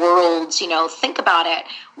these worlds. Think about it.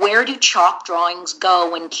 Where do chalk drawings go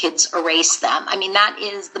when kids erase them? I mean, that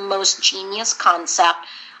is the most genius concept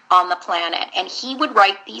on the planet. And he would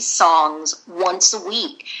write these songs once a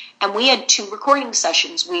week. And we had 2 recording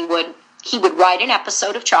sessions. He would write an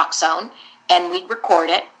episode of Chalk Zone, and we'd record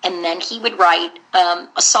it, and then he would write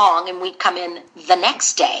a song, and we'd come in the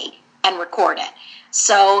next day and record it.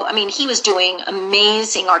 So, I mean, he was doing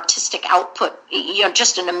amazing artistic output,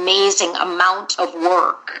 just an amazing amount of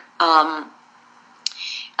work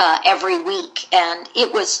every week, and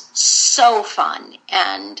it was so fun.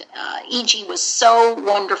 And E.G. was so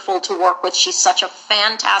wonderful to work with. She's such a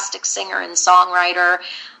fantastic singer and songwriter.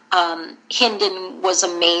 Hynden was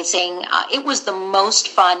amazing. It was the most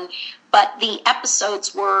fun. But the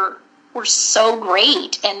episodes were so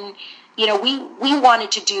great, and we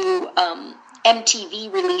wanted to do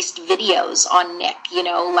MTV released videos on Nick,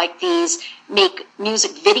 like these make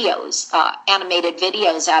music videos, animated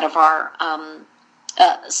videos out of our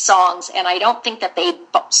songs, and I don't think that they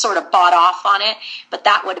sort of bought off on it, but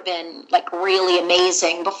that would have been like really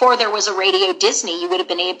amazing. Before there was a Radio Disney,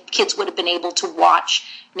 kids would have been able to watch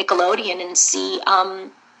Nickelodeon and see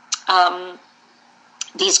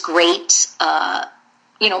these great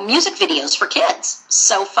music videos for kids.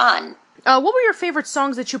 So fun. What were your favorite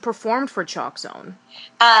songs that you performed for Chalk Zone?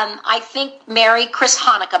 I think Merry Chris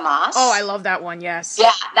Hanukkah Mas. Oh, I love that one. Yes.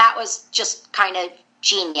 Yeah, that was just kind of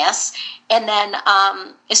genius. And then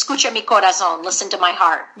Escucha mi corazón, Listen to My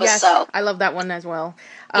Heart. Yes, I love that one as well.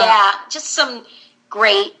 Yeah, just some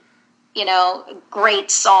great,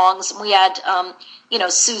 great songs. We had,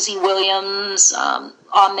 Susie Williams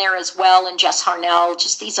on there as well, and Jess Harnell,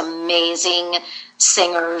 just these amazing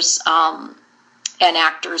singers and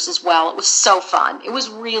actors as well. It was so fun. It was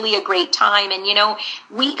really a great time. And,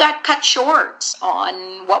 we got cut short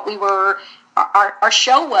on what we were... Our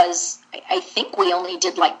show was, I think we only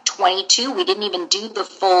did like 22. We didn't even do the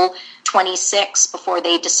full 26 before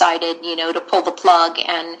they decided, to pull the plug.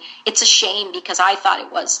 And it's a shame because I thought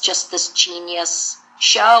it was just this genius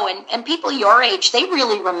show. And people your age, they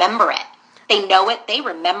really remember it. They know it. They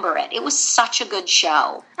remember it. It was such a good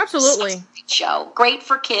show. Absolutely. Such a good show. Great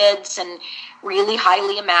for kids and really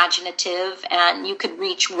highly imaginative. And you could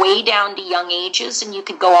reach way down to young ages, and you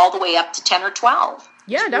could go all the way up to 10 or 12.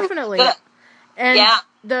 Yeah, definitely. Really and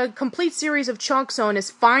the complete series of Chalk Zone is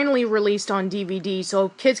finally released on DVD, so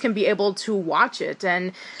kids can be able to watch it,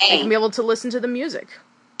 and they can be able to listen to the music.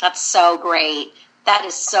 That's so great. That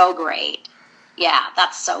is so great. Yeah,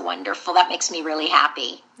 that's so wonderful. That makes me really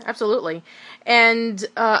happy. Absolutely. And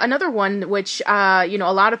another one which, a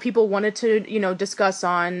lot of people wanted to, discuss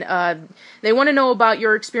on, they want to know about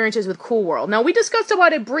your experiences with Cool World. Now, we discussed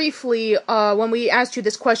about it briefly when we asked you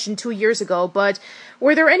this question 2 years ago, but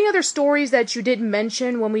were there any other stories that you didn't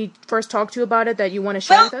mention when we first talked to you about it that you want to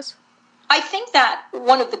share with us? I think that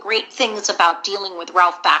one of the great things about dealing with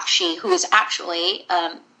Ralph Bakshi, who is actually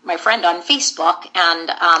my friend on Facebook,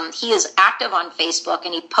 and he is active on Facebook,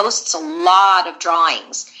 and he posts a lot of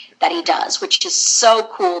drawings that he does, which is so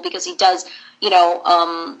cool because he does, he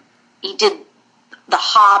did The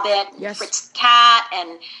Hobbit, yes. Fritz the Cat,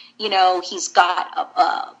 and, he's got,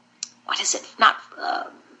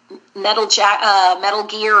 Metal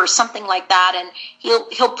Gear or something like that, and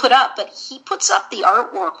he'll put up, but he puts up the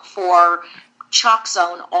artwork for Chalk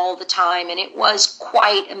Zone all the time, and it was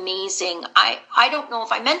quite amazing. I don't know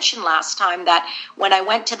if I mentioned last time that when I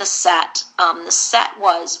went to the set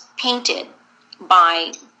was painted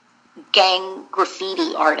by gang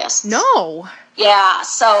graffiti artists. No. Yeah,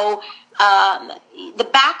 so the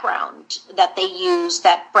background that they used,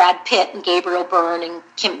 that Brad Pitt and Gabriel Byrne and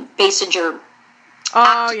Kim Basinger.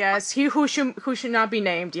 Oh yes, he who should not be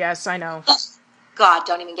named. Yes, I know. God,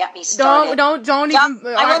 don't even get me started. Don't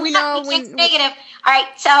even. We know. Negative. All right,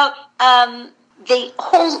 so the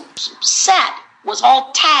whole set was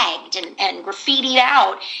all tagged and graffitied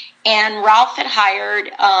out, and Ralph had hired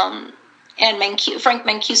and Frank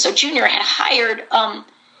Mancuso Jr. had hired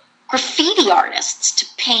graffiti artists to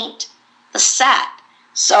paint the set,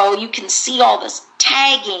 so you can see all this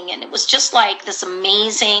tagging, and it was just like this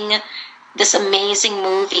amazing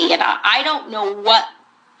movie. And I don't know what.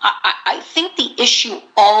 I think the issue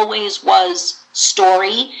always was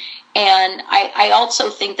story, and I also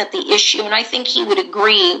think that the issue, and I think he would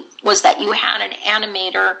agree, was that you had an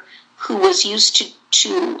animator who was used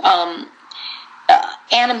to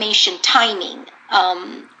animation timing,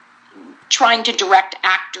 trying to direct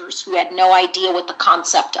actors who had no idea what the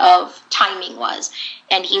concept of timing was,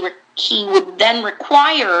 and he would then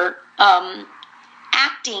require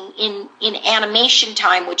acting in animation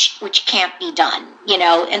time, which can't be done,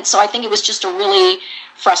 and so I think it was just a really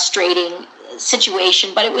frustrating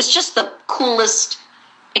situation, but it was just the coolest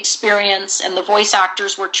experience, and the voice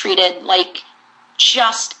actors were treated like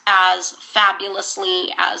just as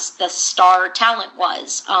fabulously as the star talent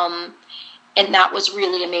was, and that was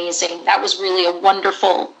really amazing. That was really a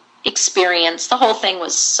wonderful experience. The whole thing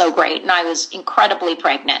was so great, and I was incredibly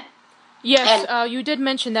pregnant. Yes, you did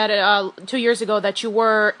mention that 2 years ago that you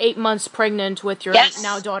were 8 months pregnant with your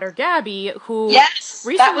now daughter Gabby, who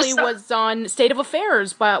recently was on State of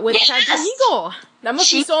Affairs with Catherine Eagle. That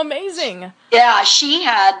must be so amazing. Yeah, she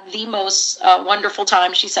had the most wonderful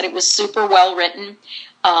time. She said it was super well written.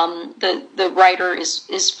 The writer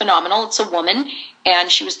is phenomenal. It's a woman,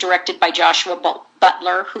 and she was directed by Joshua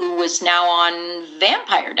Butler, who was now on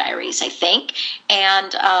Vampire Diaries, I think.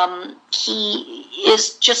 And he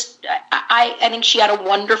is just, I think she had a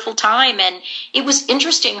wonderful time. And it was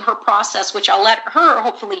interesting, her process, which I'll let her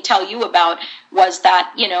hopefully tell you about, was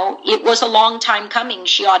that, it was a long time coming.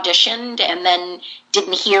 She auditioned and then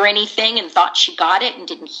didn't hear anything and thought she got it and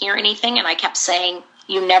didn't hear anything. And I kept saying,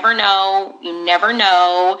 you never know, you never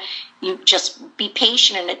know. You just be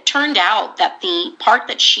patient. And it turned out that the part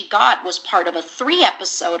that she got was part of a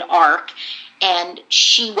 3-episode arc, and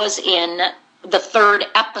she was in the 3rd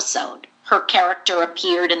episode. Her character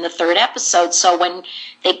appeared in the 3rd episode. So when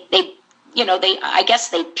they I guess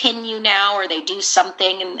they pin you now, or they do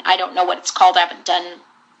something, and I don't know what it's called. I haven't done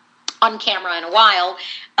on camera in a while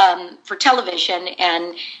for television,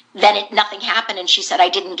 and then nothing happened, and she said, I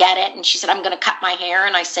didn't get it, and she said, I'm going to cut my hair,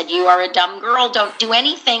 and I said, you are a dumb girl. Don't do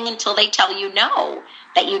anything until they tell you no,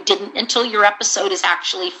 that you didn't, until your episode is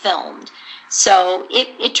actually filmed. So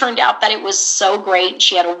it turned out that it was so great.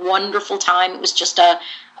 She had a wonderful time. It was just a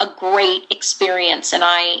great experience, and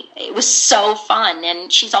it was so fun.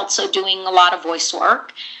 And she's also doing a lot of voice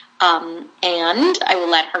work, and I will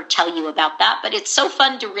let her tell you about that. But it's so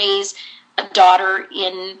fun to raise a daughter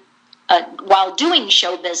while doing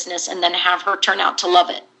show business, and then have her turn out to love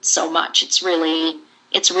it so much. It's really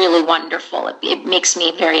wonderful. It makes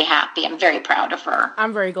me very happy. I'm very proud of her.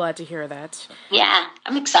 I'm very glad to hear that. Yeah,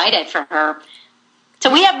 I'm excited for her.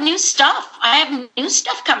 So we have new stuff. I have new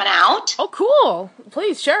stuff coming out. Oh, cool.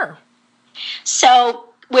 Please, share. So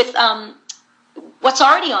with what's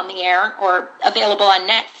already on the air or available on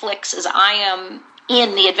Netflix is I am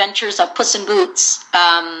in The Adventures of Puss in Boots,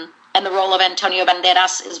 and the role of Antonio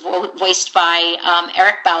Banderas is voiced by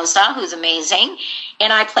Eric Bauza, who's amazing.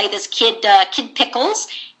 And I play this kid Pickles,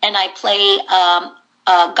 and I play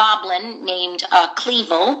a goblin named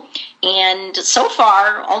Clevel. And so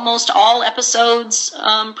far, almost all episodes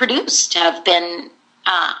produced have been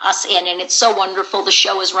us in, and it's so wonderful. The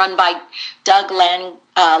show is run by Doug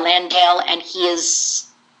Landale, and he is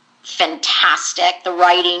fantastic. The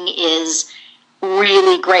writing is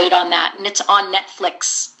really great on that, and it's on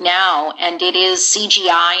Netflix now, and it is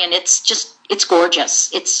CGI, and it's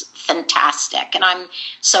gorgeous. It's fantastic, and I'm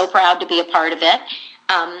so proud to be a part of it.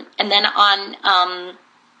 And then on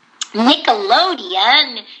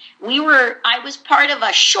Nickelodeon, I was part of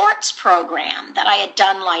a shorts program that I had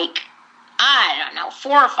done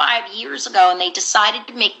 4 or 5 years ago, and they decided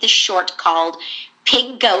to make this short called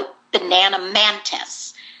Pig, Goat, Banana,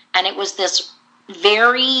 Mantis, and it was this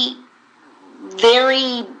very,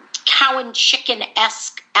 very cow and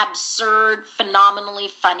chicken-esque, absurd, phenomenally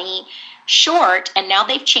funny short, and now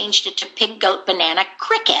they've changed it to Pig, Goat, Banana,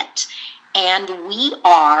 Cricket, and we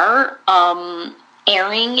are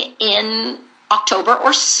airing in October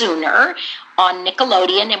or sooner on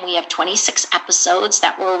Nickelodeon, and we have 26 episodes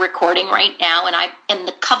that we're recording right now, and I'm in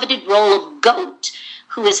the coveted role of Goat,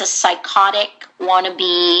 who is a psychotic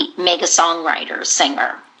wannabe mega songwriter,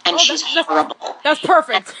 singer. And she's horrible. That's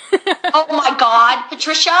perfect. Oh my God,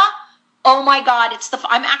 Patricia! Oh my God,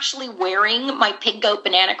 I'm actually wearing my Pig, Goat,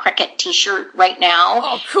 Banana, Cricket t-shirt right now.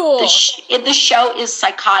 Oh, cool. The show is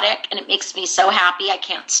psychotic, and it makes me so happy. I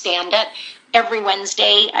can't stand it. Every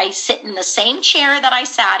Wednesday, I sit in the same chair that I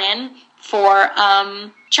sat in for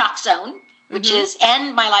Chalk Zone, which is,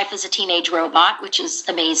 and My Life as a Teenage Robot, which is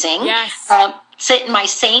amazing. Yes. Sit in my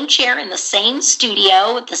same chair in the same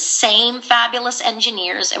studio with the same fabulous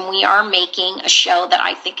engineers, and we are making a show that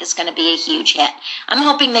I think is going to be a huge hit. I'm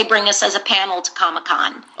hoping they bring us as a panel to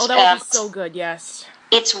Comic-Con. Oh, that would be so good, yes.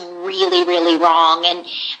 It's really, really wrong. And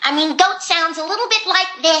I mean, Goat sounds a little bit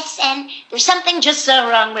like this, and there's something just so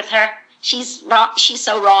wrong with her. She's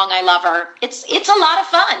so wrong. I love her. It's a lot of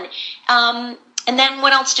fun. And then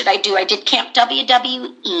what else did I do? I did Camp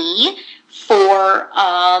WWE for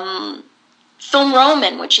Film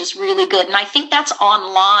Roman, which is really good. And I think that's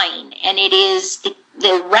online. And it is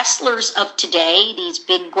the wrestlers of today, these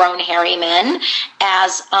big grown hairy men,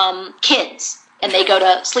 as kids. And they go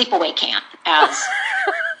to sleepaway camp as...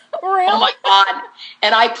 Really? Oh my God.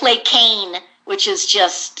 And I play Kane, which is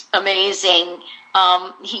just amazing.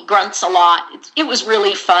 He grunts a lot. It was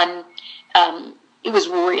really fun. It was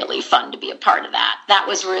really fun to be a part of that. That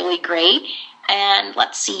was really great. And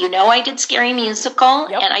let's see, I did Scary Musical,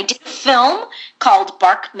 Yep. and I did a film called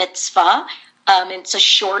Bark Mitzvah. It's a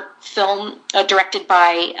short film directed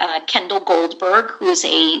by Kendall Goldberg, who is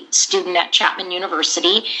a student at Chapman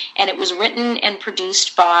University, and it was written and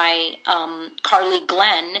produced by Carly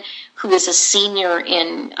Glenn, who is a senior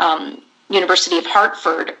in University of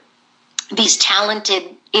Hartford. These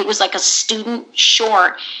talented It was like a student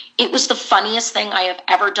short. It was the funniest thing I have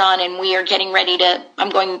ever done, and we are getting ready to, I'm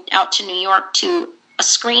going out to New York to a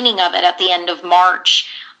screening of it at the end of March,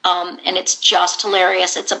 and it's just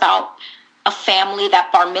hilarious. It's about a family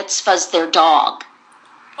that bar mitzvahs their dog.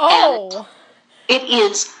 Oh. And it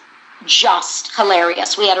is just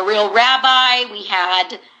hilarious. We had a real rabbi.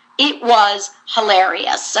 It was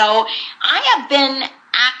hilarious. So I have been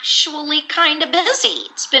actually kind of busy.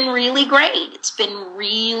 It's been really great. It's been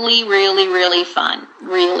really, really, really fun.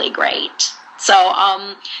 Really great. So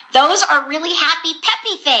those are really happy,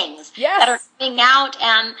 peppy things that are coming out,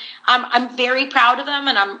 and I'm very proud of them,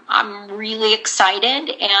 and I'm really excited.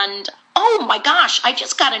 And oh my gosh, I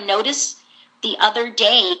just got a notice the other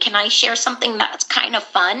day. Can I share something that's kind of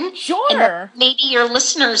fun? Sure. And that maybe your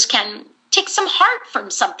listeners can take some heart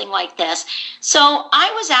from something like this. So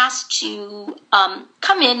I was asked to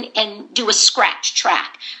come in and do a scratch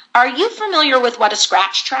track. Are you familiar with what a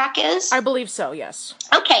scratch track is? I believe so, yes.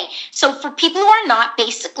 Okay, so for people who are not,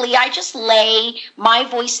 basically I just lay my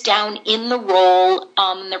voice down in the role.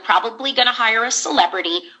 They're probably going to hire a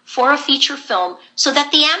celebrity for a feature film so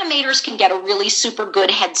that the animators can get a really super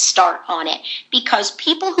good head start on it. Because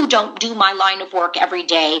people who don't do my line of work every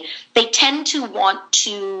day, they tend to want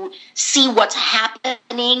to see what's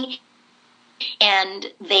happening, and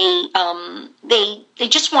they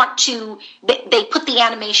just want to, they put the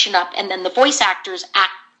animation up, and then the voice actors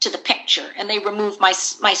act to the picture, and they remove my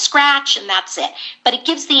scratch, and that's it. But it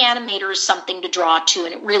gives the animators something to draw to,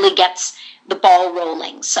 and it really gets the ball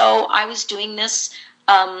rolling. So I was doing this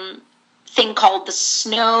thing called the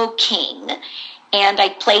Snow King, and I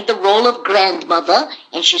played the role of grandmother,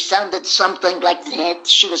 and she sounded something like that.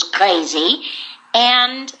 She was crazy,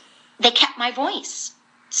 and they kept my voice.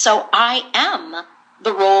 So I am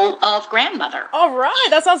the role of grandmother. All right,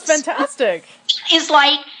 that sounds fantastic. Is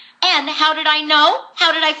like, and how did I know?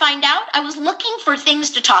 How did I find out? I was looking for things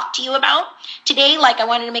to talk to you about today. Like, I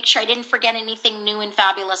wanted to make sure I didn't forget anything new and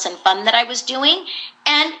fabulous and fun that I was doing.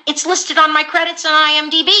 And it's listed on my credits on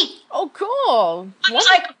IMDb. Oh, cool. I was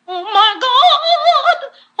like, oh my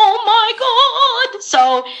God. Oh my God.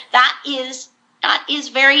 So that is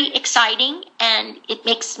very exciting, and it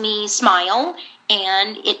makes me smile,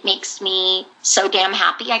 and it makes me so damn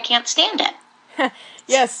happy I can't stand it.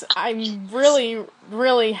 Yes, I'm really,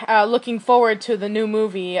 really looking forward to the new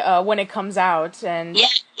movie when it comes out. And yeah,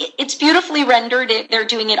 it's beautifully rendered. They're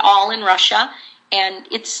doing it all in Russia, and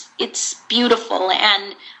it's beautiful.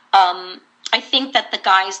 And I think that the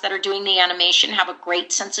guys that are doing the animation have a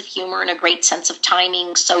great sense of humor and a great sense of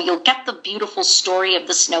timing. So you'll get the beautiful story of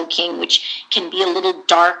the Snow King, which can be a little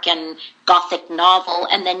dark and gothic novel,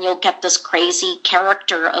 and then you'll get this crazy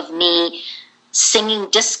character of me singing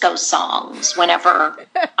disco songs whenever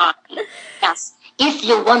yes. If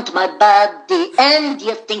you want my body and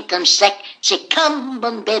you think I'm sexy, come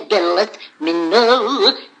on, baby, let me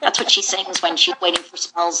know. That's what she sings when she's waiting for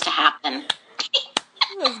spells to happen.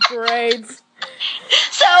 That's great.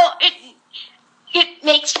 So it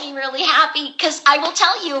makes me really happy, because I will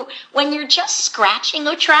tell you, when you're just scratching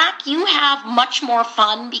a track, you have much more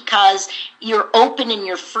fun because you're open and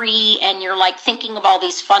you're free, and you're like thinking of all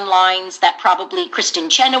these fun lines that probably Kristen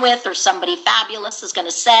Chenoweth or somebody fabulous is going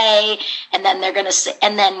to say, and then they're going to say,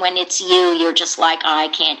 and then when it's you, you're just like, I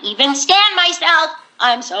can't even stand myself.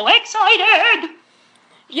 I'm so excited.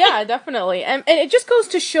 Yeah, definitely. And it just goes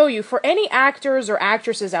to show you, for any actors or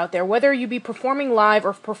actresses out there, whether you be performing live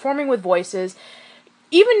or performing with voices,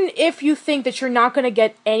 even if you think that you're not going to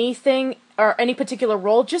get anything or any particular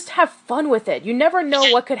role, just have fun with it. You never know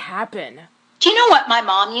what could happen. Do you know what my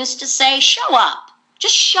mom used to say? Show up.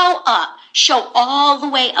 Just show up. Show all the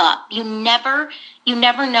way up. You never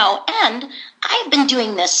know. And I've been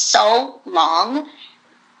doing this so long,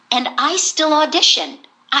 and I still auditioned.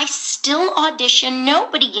 I still audition.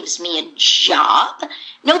 Nobody gives me a job.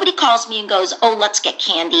 Nobody calls me and goes, oh, let's get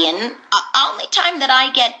Candy in. Only time that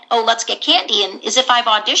I get, oh, let's get Candy in is if I've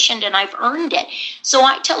auditioned and I've earned it. So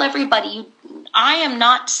I tell everybody, I am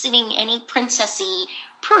not sitting any princessy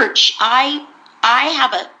perch. I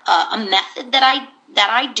have a method that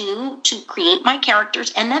I do to create my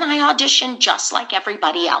characters, and then I audition just like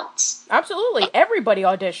everybody else. Absolutely. Everybody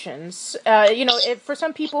auditions. For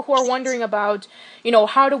some people who are wondering about,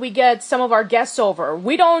 how do we get some of our guests over?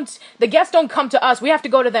 The guests don't come to us. We have to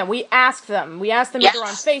go to them. We ask them. We ask them Yes. either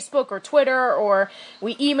on Facebook or Twitter, or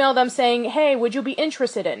we email them saying, hey, would you be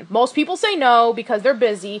interested in? Most people say no because they're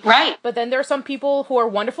busy. Right. But then there are some people who are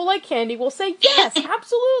wonderful like Candy will say, yes,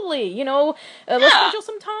 absolutely. Let's schedule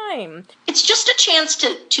some time. It's just a chance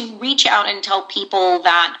to reach out and tell people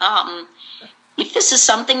that if this is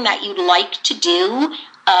something that you'd like to do,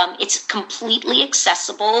 It's completely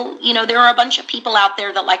accessible. You know, there are a bunch of people out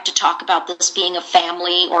there that like to talk about this being a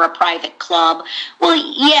family or a private club. Well,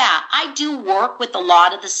 yeah, I do work with a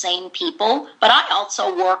lot of the same people, but I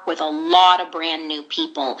also work with a lot of brand new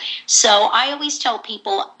people. So I always tell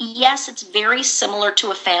people, yes, it's very similar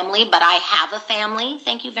to a family, but I have a family.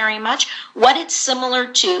 Thank you very much. What it's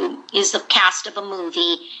similar to is the cast of a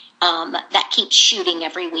movie that keeps shooting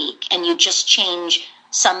every week, and you just change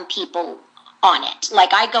some people on it.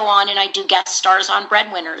 Like I go on and I do guest stars on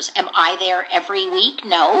Breadwinners. Am I there every week?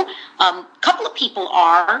 No. A couple of people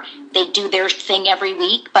are. They do their thing every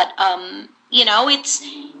week, but you know,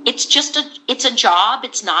 it's just it's a job.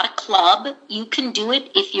 It's not a club. You can do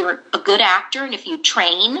it if you're a good actor and if you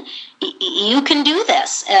train. You can do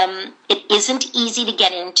this. It isn't easy to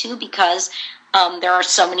get into because there are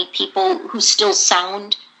so many people who still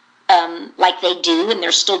sound like they do, and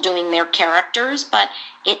they're still doing their characters, but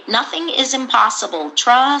nothing is impossible.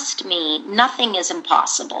 Trust me, nothing is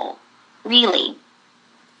impossible. Really.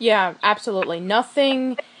 Yeah, absolutely.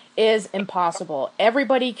 Nothing is impossible.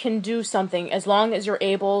 Everybody can do something as long as you're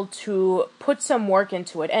able to put some work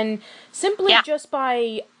into it. And simply just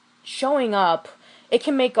by showing up, it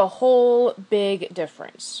can make a whole big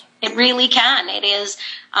difference. It really can. It is,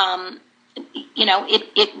 you know,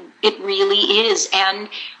 it really is. And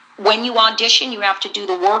when you audition, you have to do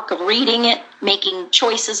the work of reading it, making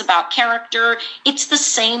choices about character. It's the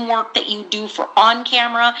same work that you do for on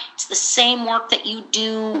camera. It's the same work that you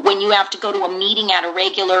do when you have to go to a meeting at a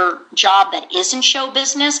regular job that isn't show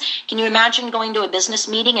business. Can you imagine going to a business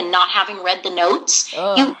meeting and not having read the notes?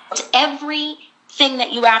 It's everything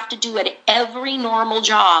that you have to do at every normal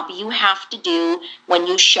job you have to do when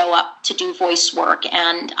you show up to do voice work.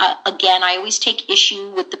 And again, I always take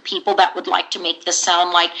issue with the people that would like to make this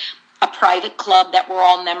sound like a private club that we're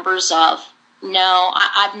all members of. No,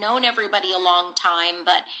 I've known everybody a long time,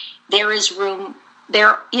 but there is room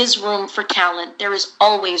for talent. There is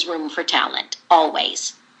always room for talent,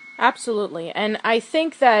 always. Absolutely. And I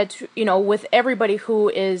think that, you know, with everybody who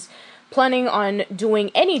is planning on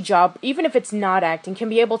doing any job, even if it's not acting, can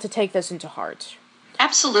be able to take this into heart.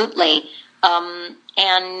 Absolutely.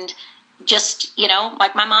 And just, you know,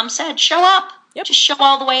 like my mom said, show up. Yep. Just show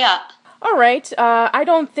all the way up. All right. I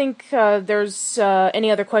don't think there's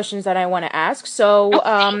any other questions that I want to ask. So,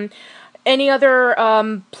 okay. Any other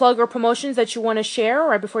plug or promotions that you want to share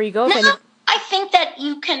right before you go? No, I think that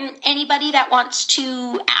anybody that wants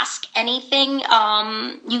to ask anything,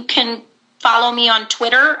 you can follow me on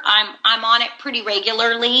Twitter. I'm on it pretty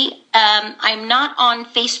regularly. I'm not on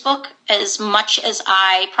Facebook as much as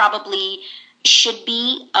I probably should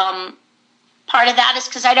be. Part of that is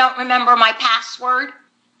because I don't remember my password.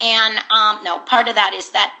 And no, part of that is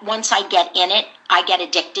that once I get in it, I get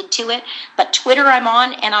addicted to it. But Twitter I'm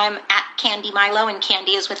on, and I'm at Candy Milo, and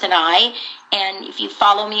Candy is with an I. And if you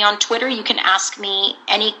follow me on Twitter, you can ask me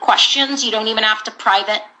any questions. You don't even have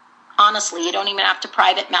to honestly, you don't even have to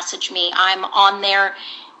private message me. I'm on there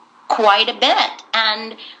quite a bit,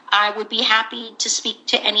 and I would be happy to speak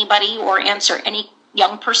to anybody or answer any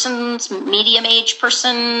young person's, medium-age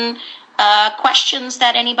person questions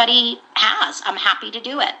that anybody has. I'm happy to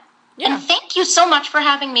do it. Yeah. And thank you so much for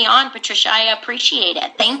having me on, Patricia. I appreciate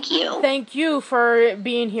it. Thank you. Thank you for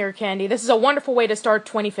being here, Candy. This is a wonderful way to start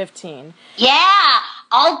 2015. Yeah,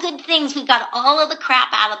 all good things. We got all of the crap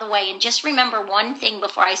out of the way. And just remember one thing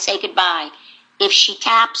before I say goodbye. If she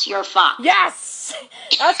taps, you're fucked. Yes!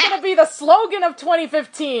 That's going to be the slogan of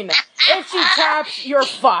 2015. If she taps, you're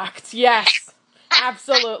fucked. Yes.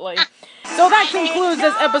 Absolutely. So that concludes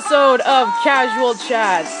this episode of Casual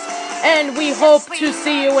Chats, and we hope to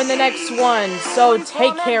see you in the next one. So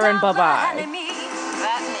take care and bye-bye.